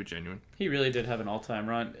 Keep it genuine. He really did have an all-time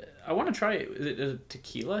run. I want to try it. Is it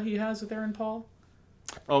tequila he has with Aaron Paul?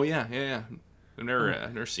 Oh yeah. I've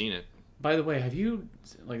never seen it. By the way, have you,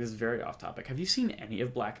 like, this is very off topic, have you seen any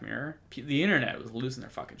of Black Mirror? The internet was losing their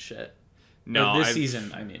fucking shit. No, this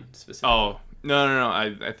season, I mean, specifically. Oh, no.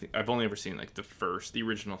 I think I've only ever seen like the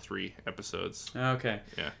original 3 episodes. Okay.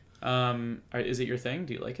 Yeah. Is it your thing?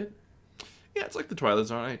 Do you like it? Yeah, it's like the Twilight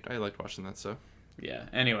Zone. I liked watching that stuff. Yeah.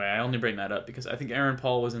 Anyway, I only bring that up because I think Aaron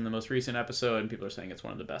Paul was in the most recent episode, and people are saying it's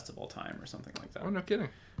one of the best of all time or something like that. Oh, no kidding.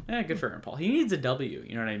 Yeah, good for Aaron Paul. He needs a W.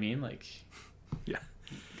 You know what I mean? Like, yeah,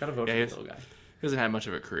 gotta vote for the little guy. He hasn't had much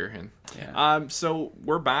of a career, him. Yeah. So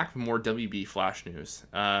we're back with more WB Flash news.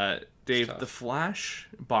 Dave, the Flash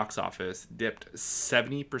box office dipped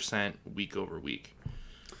 70% week over week.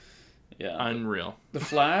 Yeah. Unreal. The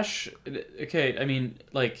Flash, okay, I mean,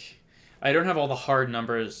 like, I don't have all the hard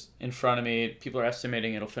numbers in front of me. People are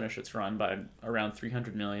estimating it'll finish its run by around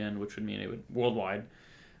 300 million, which would mean it would worldwide,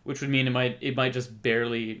 which would mean it might just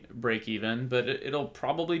barely break even, but it'll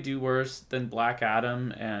probably do worse than Black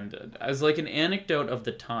Adam. And as like an anecdote of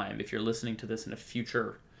the time, if you're listening to this in a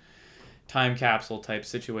future time capsule type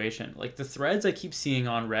situation, like the threads I keep seeing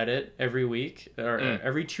on Reddit every week or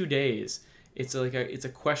every 2 days, it's a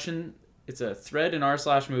question. It's a thread in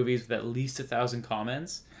r/movies with at least 1,000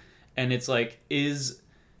 comments, and it's like, is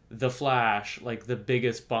The Flash like the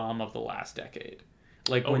biggest bomb of the last decade?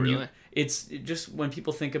 Like it's just when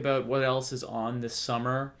people think about what else is on this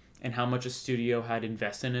summer and how much a studio had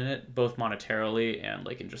invested in it, both monetarily and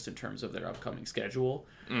like in terms of their upcoming schedule,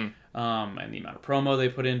 and the amount of promo they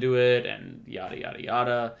put into it, and yada yada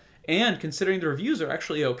yada. And considering the reviews are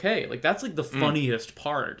actually okay, like that's like the funniest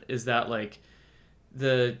part is that like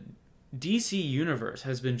the DC universe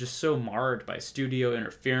has been just so marred by studio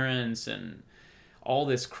interference and all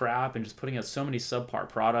this crap, and just putting out so many subpar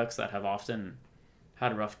products that have often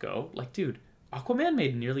had a rough go. Like, dude, Aquaman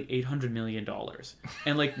made nearly $800 million,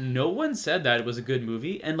 and like no one said that it was a good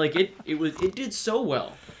movie, and like it did so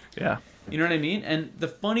well. Yeah. You know what I mean? And the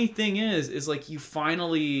funny thing is like you're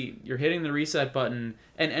hitting the reset button,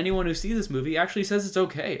 and anyone who sees this movie actually says it's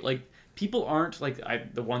okay. Like, people aren't like,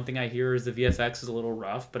 the one thing I hear is the VFX is a little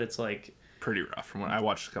rough, but it's like pretty rough from when I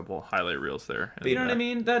watched a couple highlight reels there. But you know what I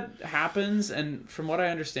mean? That happens, and from what I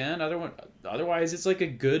understand, otherwise it's like a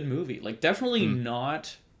good movie. Like, definitely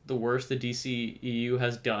not the worst the DCEU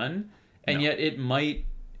has done, and yet it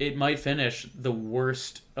might finish the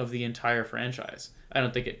worst of the entire franchise. I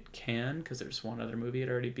don't think it can, because there's one other movie it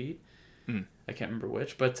already beat. I can't remember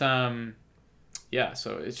which, but yeah.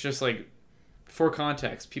 So it's just like, for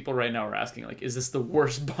context, people right now are asking like, is this the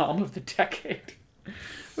worst bomb of the decade?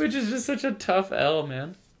 Which is just such a tough L,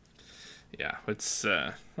 man. Yeah, it's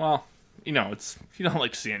well, it's, you don't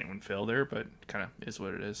like to see anyone fail there, but it kind of is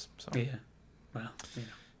what it is. So yeah, well,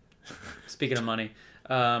 speaking of money,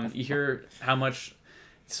 you hear how much.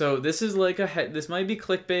 So this is like this might be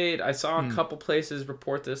clickbait. I saw a couple places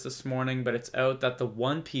report this morning, but it's out that the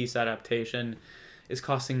One Piece adaptation is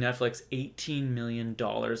costing Netflix $18 million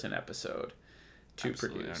an episode to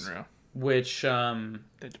absolutely produce. Unreal. Which they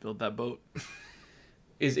had to build that boat.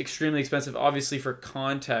 Is extremely expensive. Obviously, for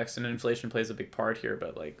context, and inflation plays a big part here,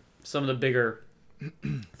 but like some of the bigger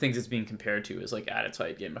things it's being compared to is like, at its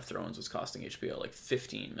height, Game of Thrones was costing HBO like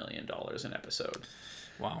 $15 million an episode.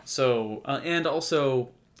 Wow. So and also,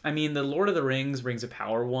 I mean, the Lord of the Rings Rings of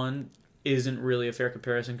Power one isn't really a fair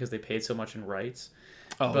comparison because they paid so much in rights.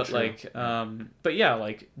 Oh, but true. like but yeah,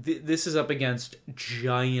 like this is up against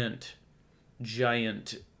giant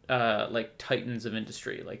like titans of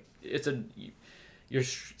industry. Like, you're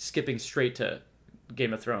skipping straight to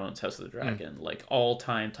Game of Thrones, House of the Dragon, like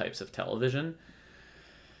all-time types of television.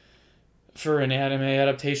 For an anime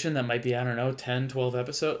adaptation that might be, I don't know, 10, 12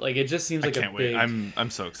 episodes. Like, it just seems like I can't a big wait. I'm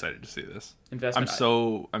so excited to see this investment.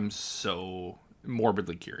 I'm so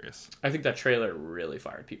morbidly curious. I think that trailer really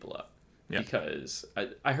fired people up. Yeah. Because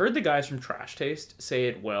I heard the guys from Trash Taste say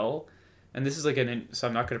it well, and this is like so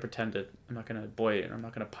I'm not going to pretend it. I'm not going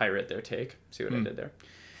to pirate their take. See what I did there?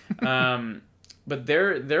 But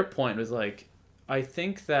their point was like, I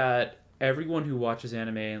think that everyone who watches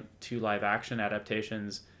anime to live action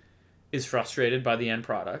adaptations is frustrated by the end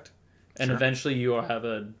product, and eventually you will have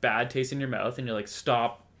a bad taste in your mouth, and you're like,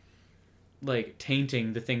 stop like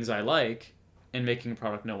tainting the things I like and making a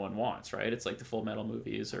product no one wants, right? It's like the Full Metal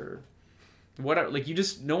movies or whatever. Like, you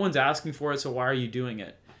just, no one's asking for it, so why are you doing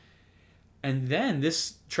it? And then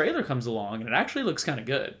this trailer comes along and it actually looks kind of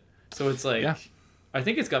good. So it's like, I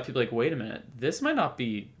think it's got people like, wait a minute, this might not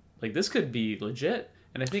be, like, this could be legit.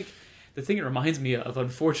 And I think the thing it reminds me of,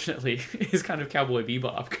 unfortunately, is kind of Cowboy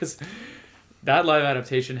Bebop, because that live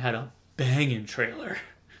adaptation had a banging trailer.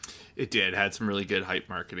 It did. It had some really good hype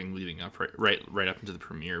marketing leading up right up into the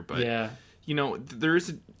premiere. But you know, there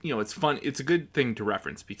is it's fun. It's a good thing to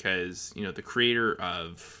reference because, you know, the creator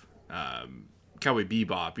of Cowboy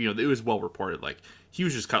Bebop, you know, it was well reported, like, he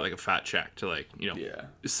was just cut like a fat check to, like, you know,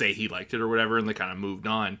 say he liked it or whatever, and they kind of moved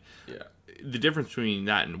on. Yeah. The difference between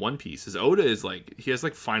that and One Piece is Oda is like, he has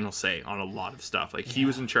like final say on a lot of stuff. Like, he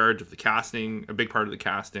was in charge of the casting, a big part of the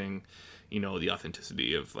casting, you know, the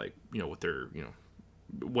authenticity of, like, you know, what they're, you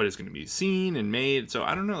know, what is going to be seen and made. So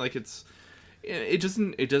I don't know, like, it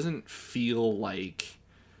doesn't feel like,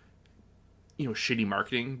 you know, shitty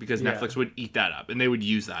marketing, because Netflix would eat that up and they would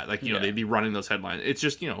use that, like, you know, they'd be running those headlines. It's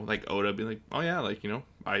just, you know, like, Oda being like, oh yeah, like, you know,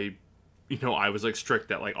 I was like strict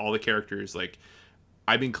that, like, all the characters, like,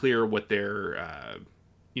 I've been clear what their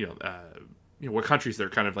what countries they're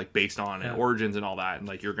kind of like based on and origins and all that, and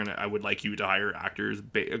like, I would like you to hire actors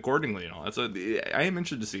accordingly and all that. So I am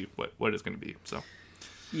interested to see what it's going to be. So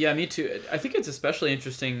yeah, me too. I think it's especially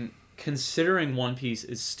interesting considering One Piece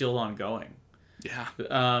is still ongoing.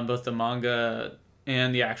 Yeah. Both the manga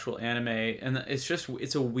and the actual anime, and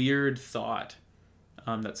it's a weird thought.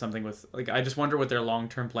 That's something with, like, I just wonder what their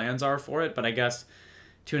long-term plans are for it, but I guess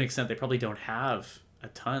to an extent they probably don't have a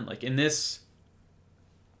ton. Like, in this,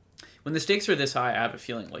 when the stakes are this high, I have a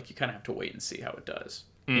feeling like you kind of have to wait and see how it does.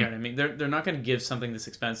 You know what I mean? They're not going to give something this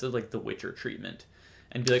expensive, like The Witcher treatment,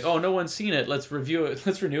 and be like, oh, no one's seen it, let's review it,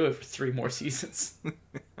 let's renew it for 3 more seasons.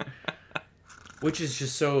 Which is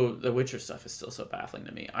just so, the Witcher stuff is still so baffling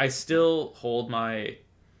to me. I still hold my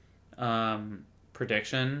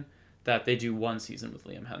prediction that they do 1 season with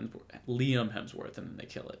Liam Hemsworth and then they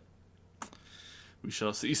kill it. We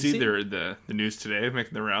shall see. You see, the news today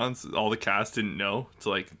making the rounds. All the cast didn't know. It's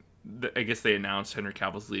like, I guess they announced Henry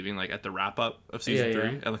Cavill's leaving, like, at the wrap up of season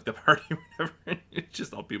 3 at, like, the party or whatever. And it's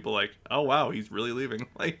just all people like, oh wow, he's really leaving.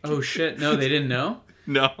 Like, oh shit, no, they didn't know.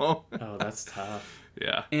 No. Oh, that's tough.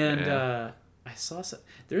 Yeah. And I saw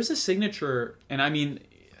there's a signature, and I mean,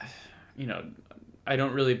 you know, I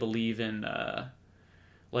don't really believe in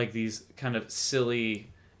like these kind of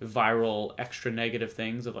silly viral extra negative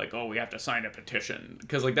things of like, oh, we have to sign a petition,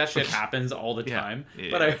 because like that shit happens all the time.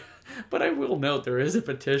 But I will note there is a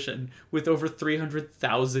petition with over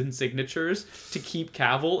 300,000 signatures to keep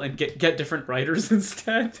Cavill and get different writers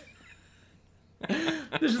instead.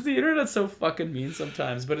 There's just, the internet's so fucking mean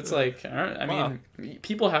sometimes, but it's like, I mean,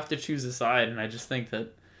 people have to choose a side, and I just think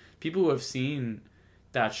that people who have seen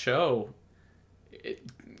that show,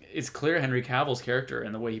 it's clear Henry Cavill's character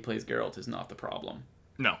and the way he plays Geralt is not the problem.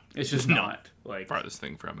 No, it's just not like farthest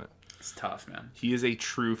thing from it. It's tough, man. He is a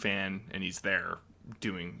true fan, and he's there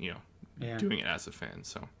doing it as a fan.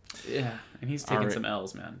 So yeah, and he's taking some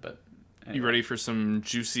L's, man. But anyway. You ready for some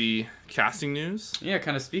juicy casting news? Yeah,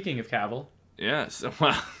 kind of speaking of Cavill. Yes,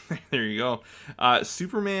 well, there you go.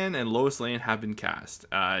 Superman and Lois Lane have been cast.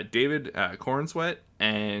 David Cornsweet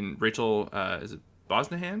and Rachel, is it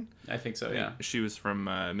Bosnahan? I think so, yeah. She was from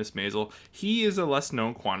Miss Maisel. He is a less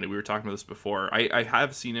known quantity. We were talking about this before. I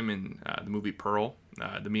have seen him in the movie Pearl,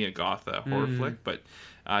 the Mia Goth horror flick, but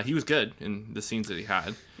he was good in the scenes that he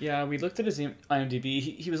had. Yeah, we looked at his IMDb.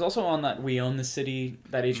 He was also on that We Own the City,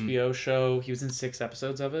 that HBO show. He was in 6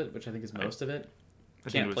 episodes of it, which I think is most of it.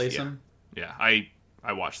 Can't place him. Yeah, I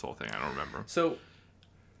watched the whole thing. I don't remember. So,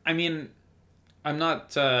 I mean, I'm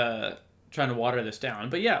not trying to water this down,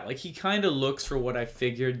 but yeah, like, he kind of looks for what I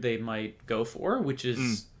figured they might go for, which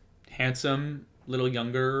is handsome, little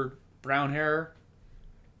younger, brown hair,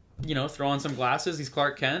 you know, throw on some glasses. He's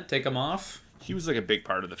Clark Kent, take them off. He was like a big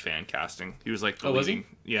part of the fan casting. He was like the leading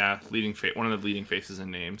one of the leading faces and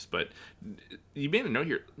names. But you made a note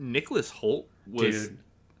here, Nicholas Hoult was... Dude.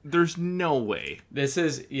 There's no way. This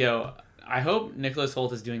is, I hope Nicholas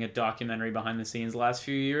Hoult is doing a documentary behind the scenes the last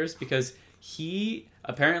few years, because he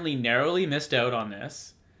apparently narrowly missed out on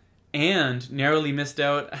this and narrowly missed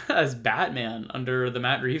out as Batman under the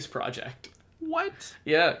Matt Reeves project. What?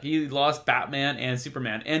 Yeah, he lost Batman and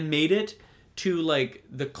Superman and made it to like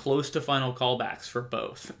the close to final callbacks for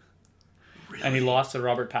both. Really? And he lost to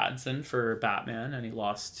Robert Pattinson for Batman, and he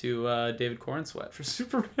lost to David Cornsweet for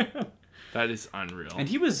Superman. That is unreal. And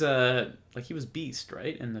he was he was Beast,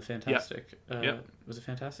 right? In the Fantastic. Was it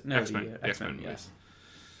Fantastic? No, X-Men. X-Men, yes.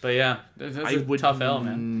 But yeah, that's a tough L,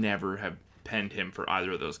 man. Never have penned him for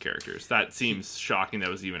either of those characters. That seems shocking that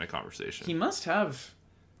was even a conversation. He must have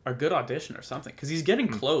a good audition or something, because he's getting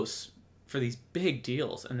close for these big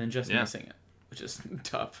deals and then just missing it, which is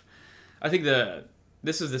tough. I think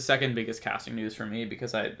this is the second biggest casting news for me,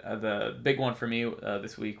 because the big one for me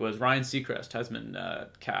this week was Ryan Seacrest has been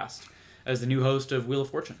cast as the new host of Wheel of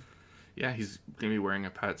Fortune. Yeah, he's going to be wearing a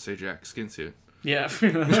Pat Sajak skin suit. Yeah.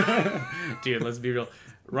 Dude, let's be real.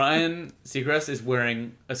 Ryan Seacrest is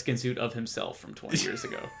wearing a skin suit of himself from 20 years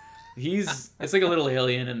ago. It's like a little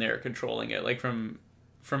alien in there controlling it, like from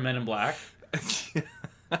Men in Black.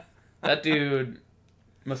 That dude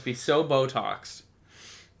must be so Botoxed.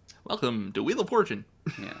 Welcome to Wheel of Fortune.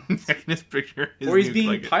 Yeah. I can just picture his Or he's new, being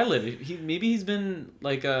like, piloted. Maybe he's been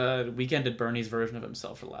like a Weekend at Bernie's version of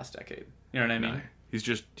himself for the last decade. You know what I mean? No, he's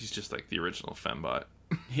just like the original fembot.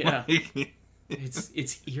 Yeah.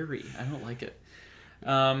 It's eerie. I don't like it.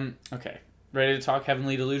 Okay. Ready to talk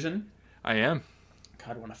Heavenly Delusion? I am.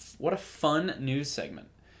 God, what a fun news segment.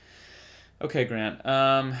 Okay, Grant.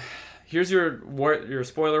 Here's your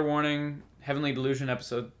spoiler warning. Heavenly Delusion,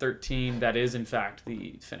 episode 13. That is, in fact,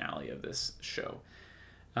 the finale of this show.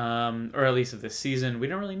 Or at least of this season. We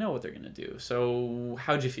don't really know what they're going to do. So,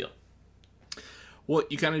 how'd you feel? Well,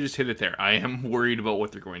 you kind of just hit it there. I am worried about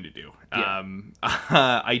what they're going to do. Yeah.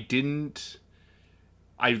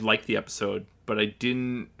 I liked the episode, but I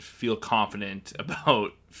didn't feel confident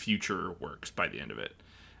about future works by the end of it.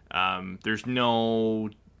 There's no,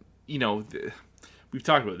 we've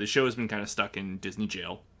talked about it. The show has been kind of stuck in Disney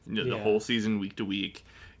jail, the whole season, week to week.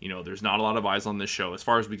 There's not a lot of eyes on this show, as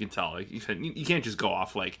far as we can tell. Like you said, you can't just go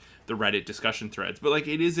off like the Reddit discussion threads, but like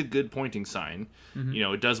it is a good pointing sign.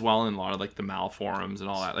 Mm-hmm. It does well in a lot of like the Mal forums and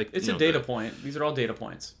all that. Like it's a data point. These are all data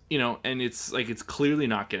points. And it's like it's clearly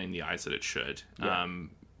not getting the eyes that it should. Yeah.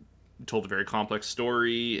 Told a very complex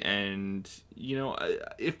story, and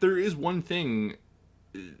if there is one thing,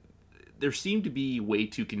 there seemed to be way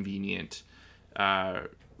too convenient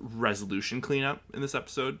resolution cleanup in this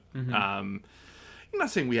episode. Mm-hmm. I'm not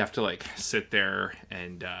saying we have to like sit there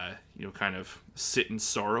and kind of sit in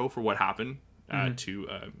sorrow for what happened to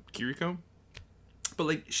Kiriko, but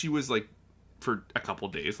like she was like for a couple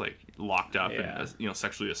days like locked up and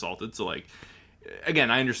sexually assaulted. So like again,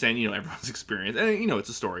 I understand everyone's experience, and it's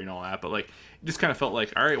a story and all that, but like it just kind of felt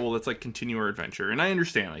like, all right, well, let's like continue our adventure. And I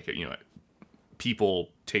understand like people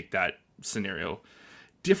take that scenario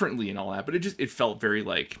differently and all that, but it felt very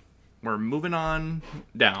like we're moving on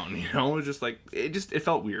down, it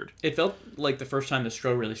felt weird. It felt like the first time the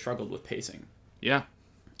show really struggled with pacing. Yeah.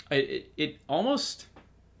 It almost,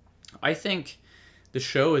 I think the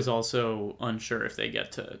show is also unsure if they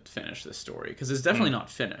get to finish this story, because it's definitely not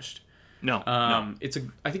finished. No. I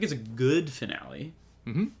think it's a good finale.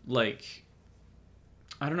 Mm-hmm. Like,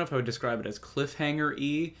 I don't know if I would describe it as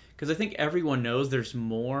cliffhanger-y, because I think everyone knows there's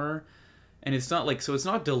more. And it's not like, so it's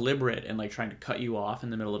not deliberate and like trying to cut you off in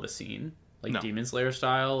the middle of a scene, like Demon Slayer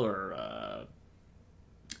style or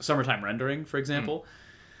Summertime Rendering, for example.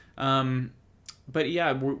 But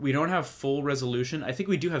yeah, we don't have full resolution. I think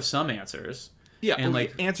we do have some answers. Yeah, and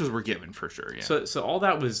like answers were given for sure. Yeah. So all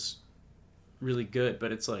that was really good,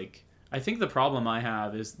 but it's like, I think the problem I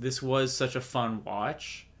have is this was such a fun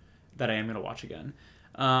watch that I am going to watch again.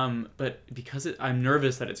 But because I'm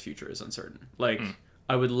nervous that its future is uncertain. Like,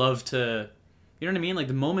 I would love to, you know what I mean? Like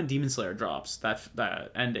the moment Demon Slayer drops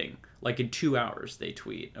that ending, like in 2 hours they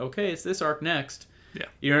tweet, okay, it's this arc next.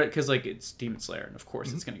 Yeah. Because like it's Demon Slayer, and of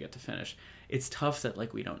course it's going to get to finish. It's tough that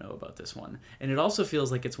like we don't know about this one. And it also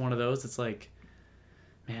feels like it's one of those, it's like,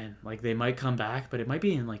 man, like they might come back, but it might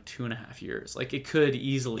be in like 2.5 years. Like it could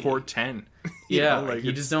easily. Or 10. Yeah, like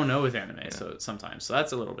you just don't know with anime so sometimes. So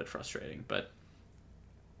that's a little bit frustrating. But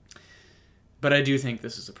I do think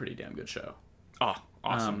this is a pretty damn good show. Oh,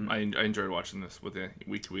 awesome. I enjoyed watching this with it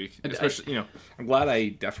week to week. Especially, I'm glad I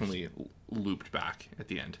definitely looped back at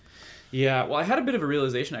the end. Yeah, well, I had a bit of a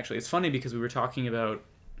realization, actually. It's funny because we were talking about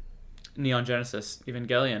Neon Genesis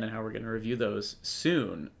Evangelion and how we're going to review those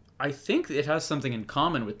soon. I think it has something in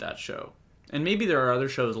common with that show. And maybe there are other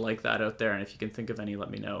shows like that out there, and if you can think of any, let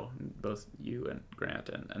me know, both you and Grant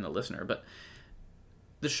and the listener. But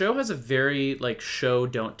the show has a very, like, show,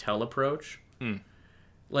 don't tell approach.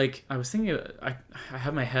 Like, I was thinking, I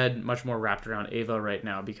have my head much more wrapped around Ava right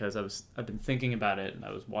now because I've been thinking about it, and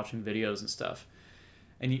I was watching videos and stuff.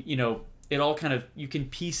 And, it all kind of, you can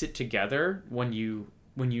piece it together when you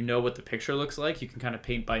know what the picture looks like. You can kind of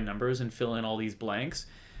paint by numbers and fill in all these blanks.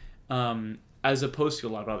 As opposed to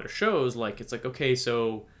a lot of other shows, like, it's like, okay,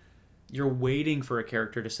 so you're waiting for a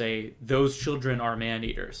character to say, those children are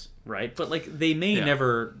man-eaters, right? But, like, that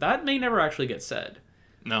may never actually get said.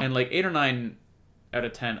 No. And, like, 8 or 9 out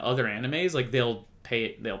of 10 other animes, like they'll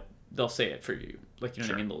say it for you, like, you know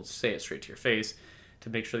what I mean, they'll say it straight to your face to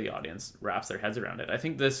make sure the audience wraps their heads around it. I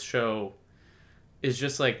think this show is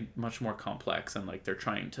just like much more complex, and like they're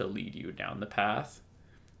trying to lead you down the path.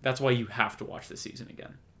 That's why you have to watch this season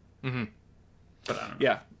again. Mm-hmm. But I don't know.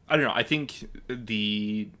 Yeah, I don't know. I think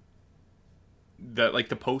the like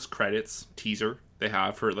the post credits teaser they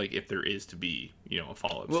have for like if there is to be, you know, a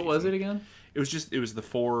follow up. What was it again? It was the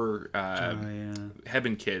four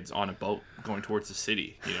Hebben kids on a boat going towards the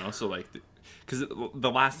city. You know, so like because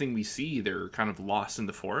the last thing we see, they're kind of lost in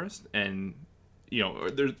the forest, and you know,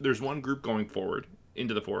 there's one group going forward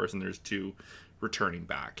into the forest, and there's two returning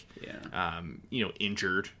back. Yeah. You know,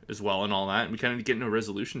 injured as well and all that. And we kind of get no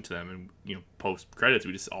resolution to them. And, you know, post credits,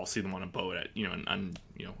 we just all see them on a boat at, you know, an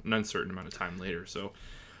uncertain amount of time later. So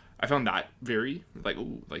I found that very like,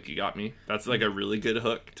 ooh, like you got me. That's like a really good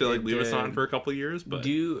hook to like leave us on for a couple of years. But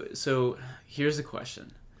so here's the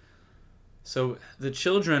question. So the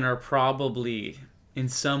children are probably in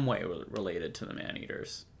some way related to the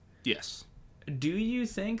man-eaters. Yes. Do you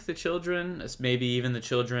think the children, maybe even the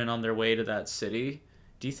children on their way to that city,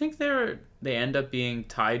 do you think they end up being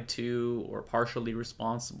tied to or partially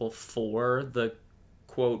responsible for the,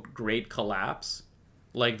 quote, great collapse?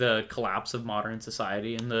 Like the collapse of modern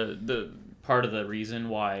society, and the part of the reason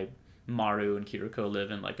why Maru and Kiriko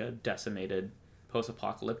live in like a decimated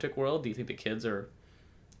post-apocalyptic world? Do you think the kids are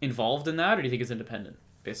involved in that, or do you think it's independent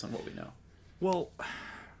based on what we know? Well,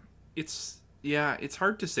 it's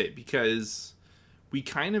hard to say, because we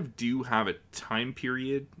kind of do have a time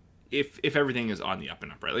period if everything is on the up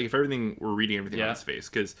and up, right? Like if we're reading everything on its face,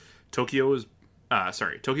 because Tokyo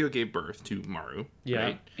gave birth to Maru,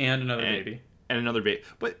 right? And another baby. And another baby.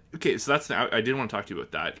 But okay, so I did want to talk to you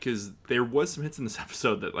about that, because there was some hints in this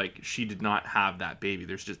episode that like she did not have that baby.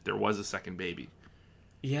 There was a second baby.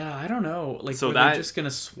 Yeah, I don't know. Like, so were they just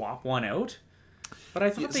gonna swap one out? But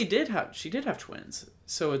I thought she did have twins.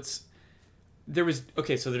 So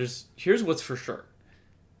here's what's for sure.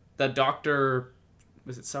 That doctor,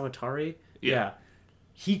 was it Sawatari? Yeah.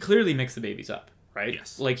 He clearly mixed the babies up, right?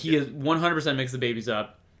 Yes. Like he has 100% mixed the babies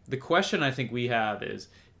up. The question I think we have is,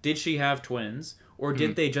 did she have twins, or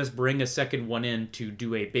did they just bring a second one in to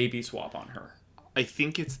do a baby swap on her? I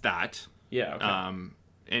think it's that. Yeah. Okay.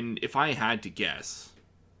 And if I had to guess,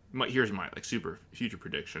 here's my like super future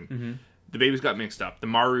prediction. Mm-hmm. The babies got mixed up. The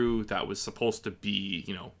Maru that was supposed to be,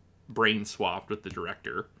 you know, brain swapped with the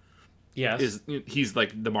director. Yes. He's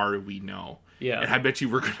like the Maru we know. Yeah. And I bet you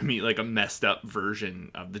we're going to meet like a messed up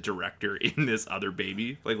version of the director in this other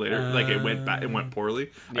baby like later. Like it went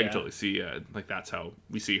poorly. Yeah. I can totally see like that's how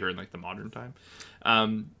we see her in like the modern time.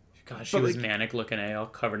 God, she was manic looking all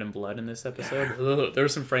covered in blood in this episode. Ugh, there were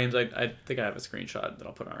some frames. I think I have a screenshot that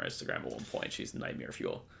I'll put on our Instagram at one point. She's nightmare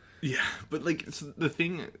fuel. Yeah, but like so the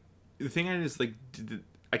thing is like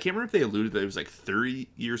I can't remember if they alluded that it was like 30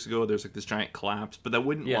 years ago there's like this giant collapse, but that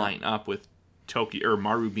wouldn't line up with Tokyo or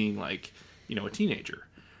Maru being like, you know, a teenager,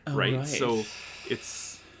 right? So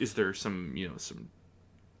is there some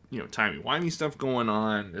timey-wimey stuff going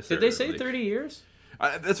on? Did they say 30 years?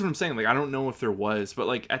 That's what I'm saying. Like, I don't know if there was, but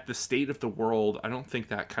like at the state of the world, I don't think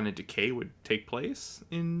that kind of decay would take place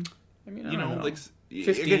in. I mean, I don't know. Like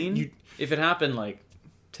 15. Again, if it happened like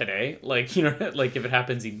today, like, you know, like if it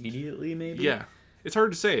happens immediately, maybe. Yeah, it's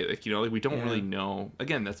hard to say. Like, you know, like we don't really know.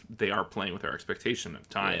 Again, they are playing with our expectation of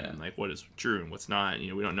time and like what is true and what's not. You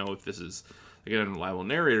know, we don't know if this is like an unreliable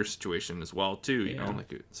narrator situation as well too. You know,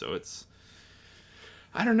 like so it's.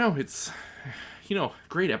 I don't know. It's. You know,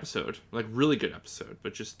 great episode, like really good episode,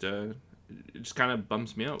 but just it just kind of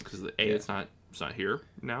bums me out because it's not here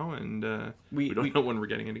now, and we don't know when we're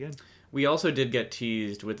getting it again. We also did get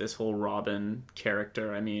teased with this whole Robin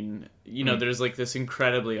character. I mean, you know, there's like this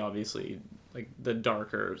incredibly obviously like the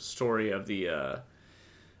darker story of the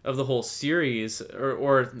whole series,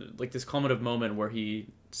 or like this culminative moment where he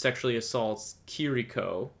sexually assaults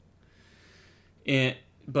Kiriko,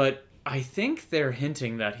 but I think they're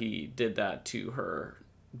hinting that he did that to her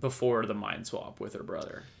before the mind swap with her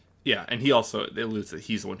brother. Yeah, and he also alludes that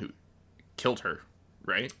he's the one who killed her,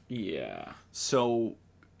 right? Yeah. So...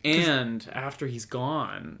 And after he's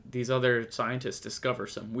gone, these other scientists discover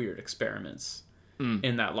some weird experiments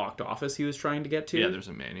in that locked office he was trying to get to. Yeah, there's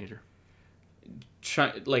a man-eater.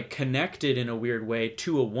 Like connected in a weird way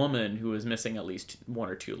to a woman who was missing at least one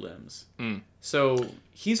or two limbs. So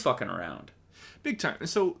he's fucking around. Big time.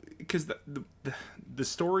 So, because the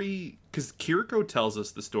story, because Kiriko tells us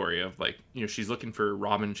the story of like, you know, she's looking for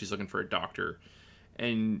Robin, she's looking for a doctor,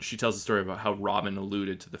 and she tells the story about how Robin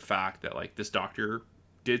alluded to the fact that like this doctor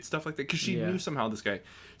did stuff like that because she knew somehow this guy.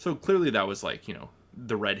 So clearly that was like, you know,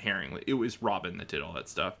 the red herring. Like, it was Robin that did all that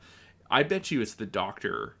stuff. I bet you it's the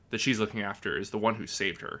doctor that she's looking after is the one who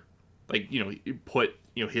saved her. Like, put,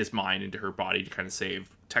 his mind into her body to kind of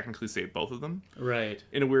technically save both of them. Right.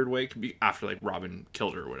 In a weird way. It could be after, like, Robin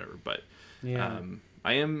killed her or whatever. But yeah.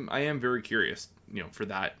 I am very curious, for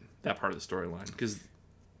that part of the storyline. Because,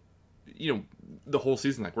 the whole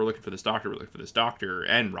season, like, we're looking for this doctor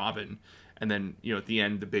and Robin. And then, at the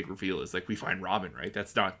end, the big reveal is, like, we find Robin, right?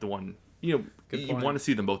 That's not the one, you want to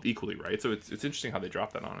see them both equally, right? So it's interesting how they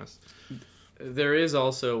drop that on us. There is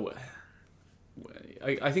also...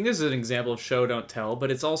 I think this is an example of show don't tell, but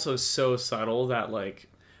it's also so subtle that, like,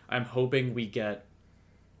 I'm hoping we get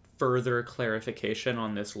further clarification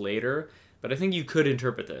on this later. But I think you could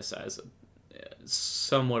interpret this as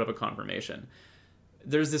somewhat of a confirmation.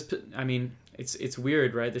 There's this, I mean, it's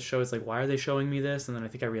weird, right? The show is like, why are they showing me this? And then I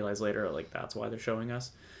think I realized later, like, that's why they're showing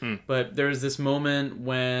us. But there's this moment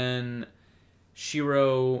when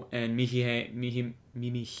Shiro and Mimihime,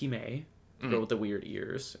 girl with the weird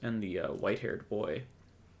ears, and the white-haired boy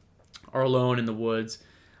are alone in the woods.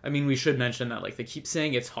 I mean, we should mention that, like, they keep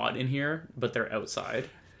saying it's hot in here, but they're outside.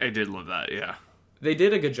 I did love that, yeah. They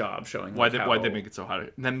did a good job showing why'd they make it so hot.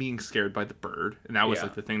 And them being scared by the bird, and that was Yeah.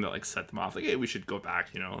 like the thing that like set them off. Like, hey, we should go back,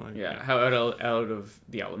 Like, how out of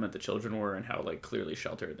the element the children were, and how like clearly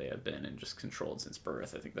sheltered they have been and just controlled since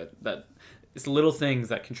birth. I think that it's little things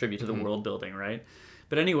that contribute to the world building, right?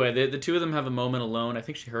 But anyway, the two of them have a moment alone. I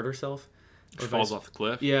think she hurt herself. She falls off the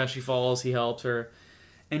cliff. Yeah, she falls. He helps her,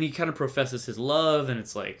 and he kind of professes his love, and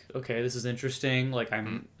it's like, okay, this is interesting. Like,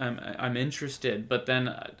 I'm interested. But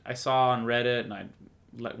then I saw on Reddit, and I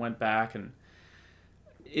went back, and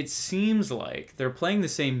it seems like they're playing the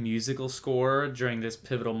same musical score during this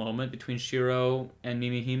pivotal moment between Shiro and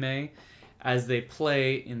Mimihime as they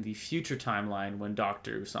play in the future timeline when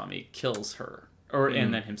Dr. Usami kills her,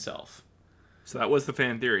 and then himself. So that was the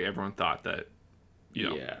fan theory. Everyone thought that,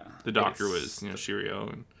 the doctor was, Shiro.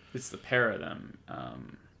 And it's the pair of them,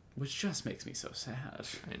 which just makes me so sad.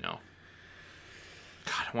 I know.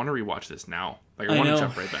 God, I want to rewatch this now. Like, I want to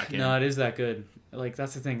jump right back in. No, it is that good. Like,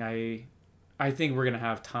 that's the thing. I think we're gonna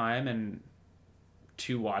have time and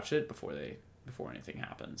to watch it before anything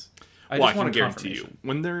happens. I can guarantee you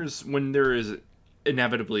when there is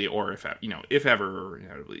inevitably, or if ever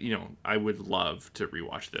inevitably, I would love to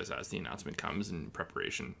rewatch this as the announcement comes in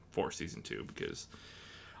preparation for season 2, because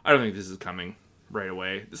I don't think this is coming right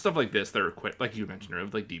away. Stuff like this, they're quick, like you mentioned, or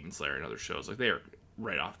like Demon Slayer and other shows, like they are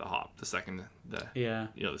right off the hop the second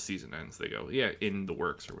the season ends. They go in the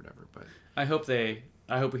works or whatever. But I hope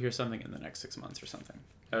we hear something in the next 6 months or something.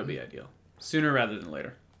 That would be ideal. Sooner rather than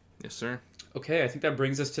later. Yes, sir. Okay, I think that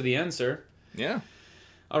brings us to the end, sir. Yeah.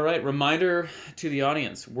 All right, reminder to the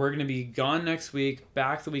audience. We're going to be gone next week,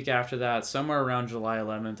 back the week after that, somewhere around July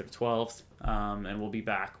 11th or 12th. And we'll be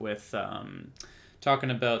back with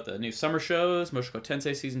talking about the new summer shows, Mushoku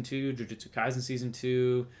Tensei Season 2, Jujutsu Kaisen Season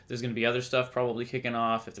 2. There's going to be other stuff probably kicking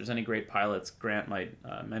off. If there's any great pilots, Grant might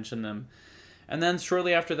mention them. And then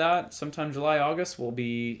shortly after that, sometime July, August, we'll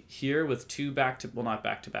be here with not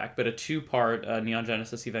back-to-back, but a 2-part Neon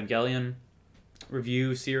Genesis Evangelion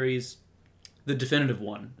review series. The definitive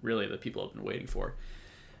one, really, that people have been waiting for.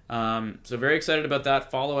 So very excited about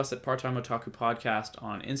that. Follow us at Part-Time Otaku Podcast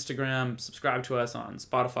on Instagram. Subscribe to us on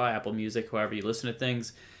Spotify, Apple Music, however you listen to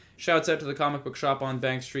things. Shouts out to the comic book shop on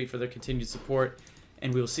Bank Street for their continued support.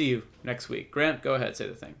 And we'll see you next week. Grant, go ahead, say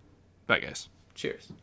the thing. Bye, guys. Cheers.